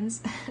your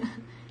hands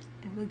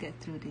and we'll get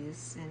through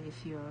this. And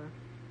if you're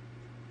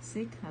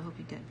sick, I hope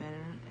you get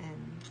better,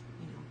 and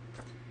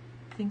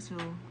things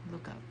will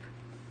look up.